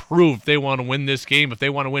improve if they want to win this game, if they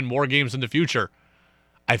want to win more games in the future.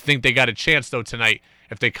 I think they got a chance, though, tonight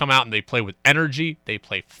if they come out and they play with energy, they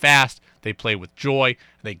play fast, they play with joy,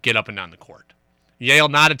 and they get up and down the court. Yale,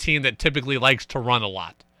 not a team that typically likes to run a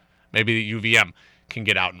lot. Maybe the UVM can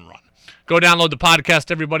get out and run. Go download the podcast,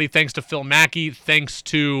 everybody. Thanks to Phil Mackey. Thanks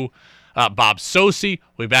to Bob Socci.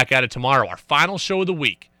 We'll be back at it tomorrow. Our final show of the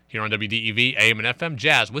week here on WDEV, AM and FM.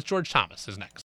 Jazz with George Thomas is next.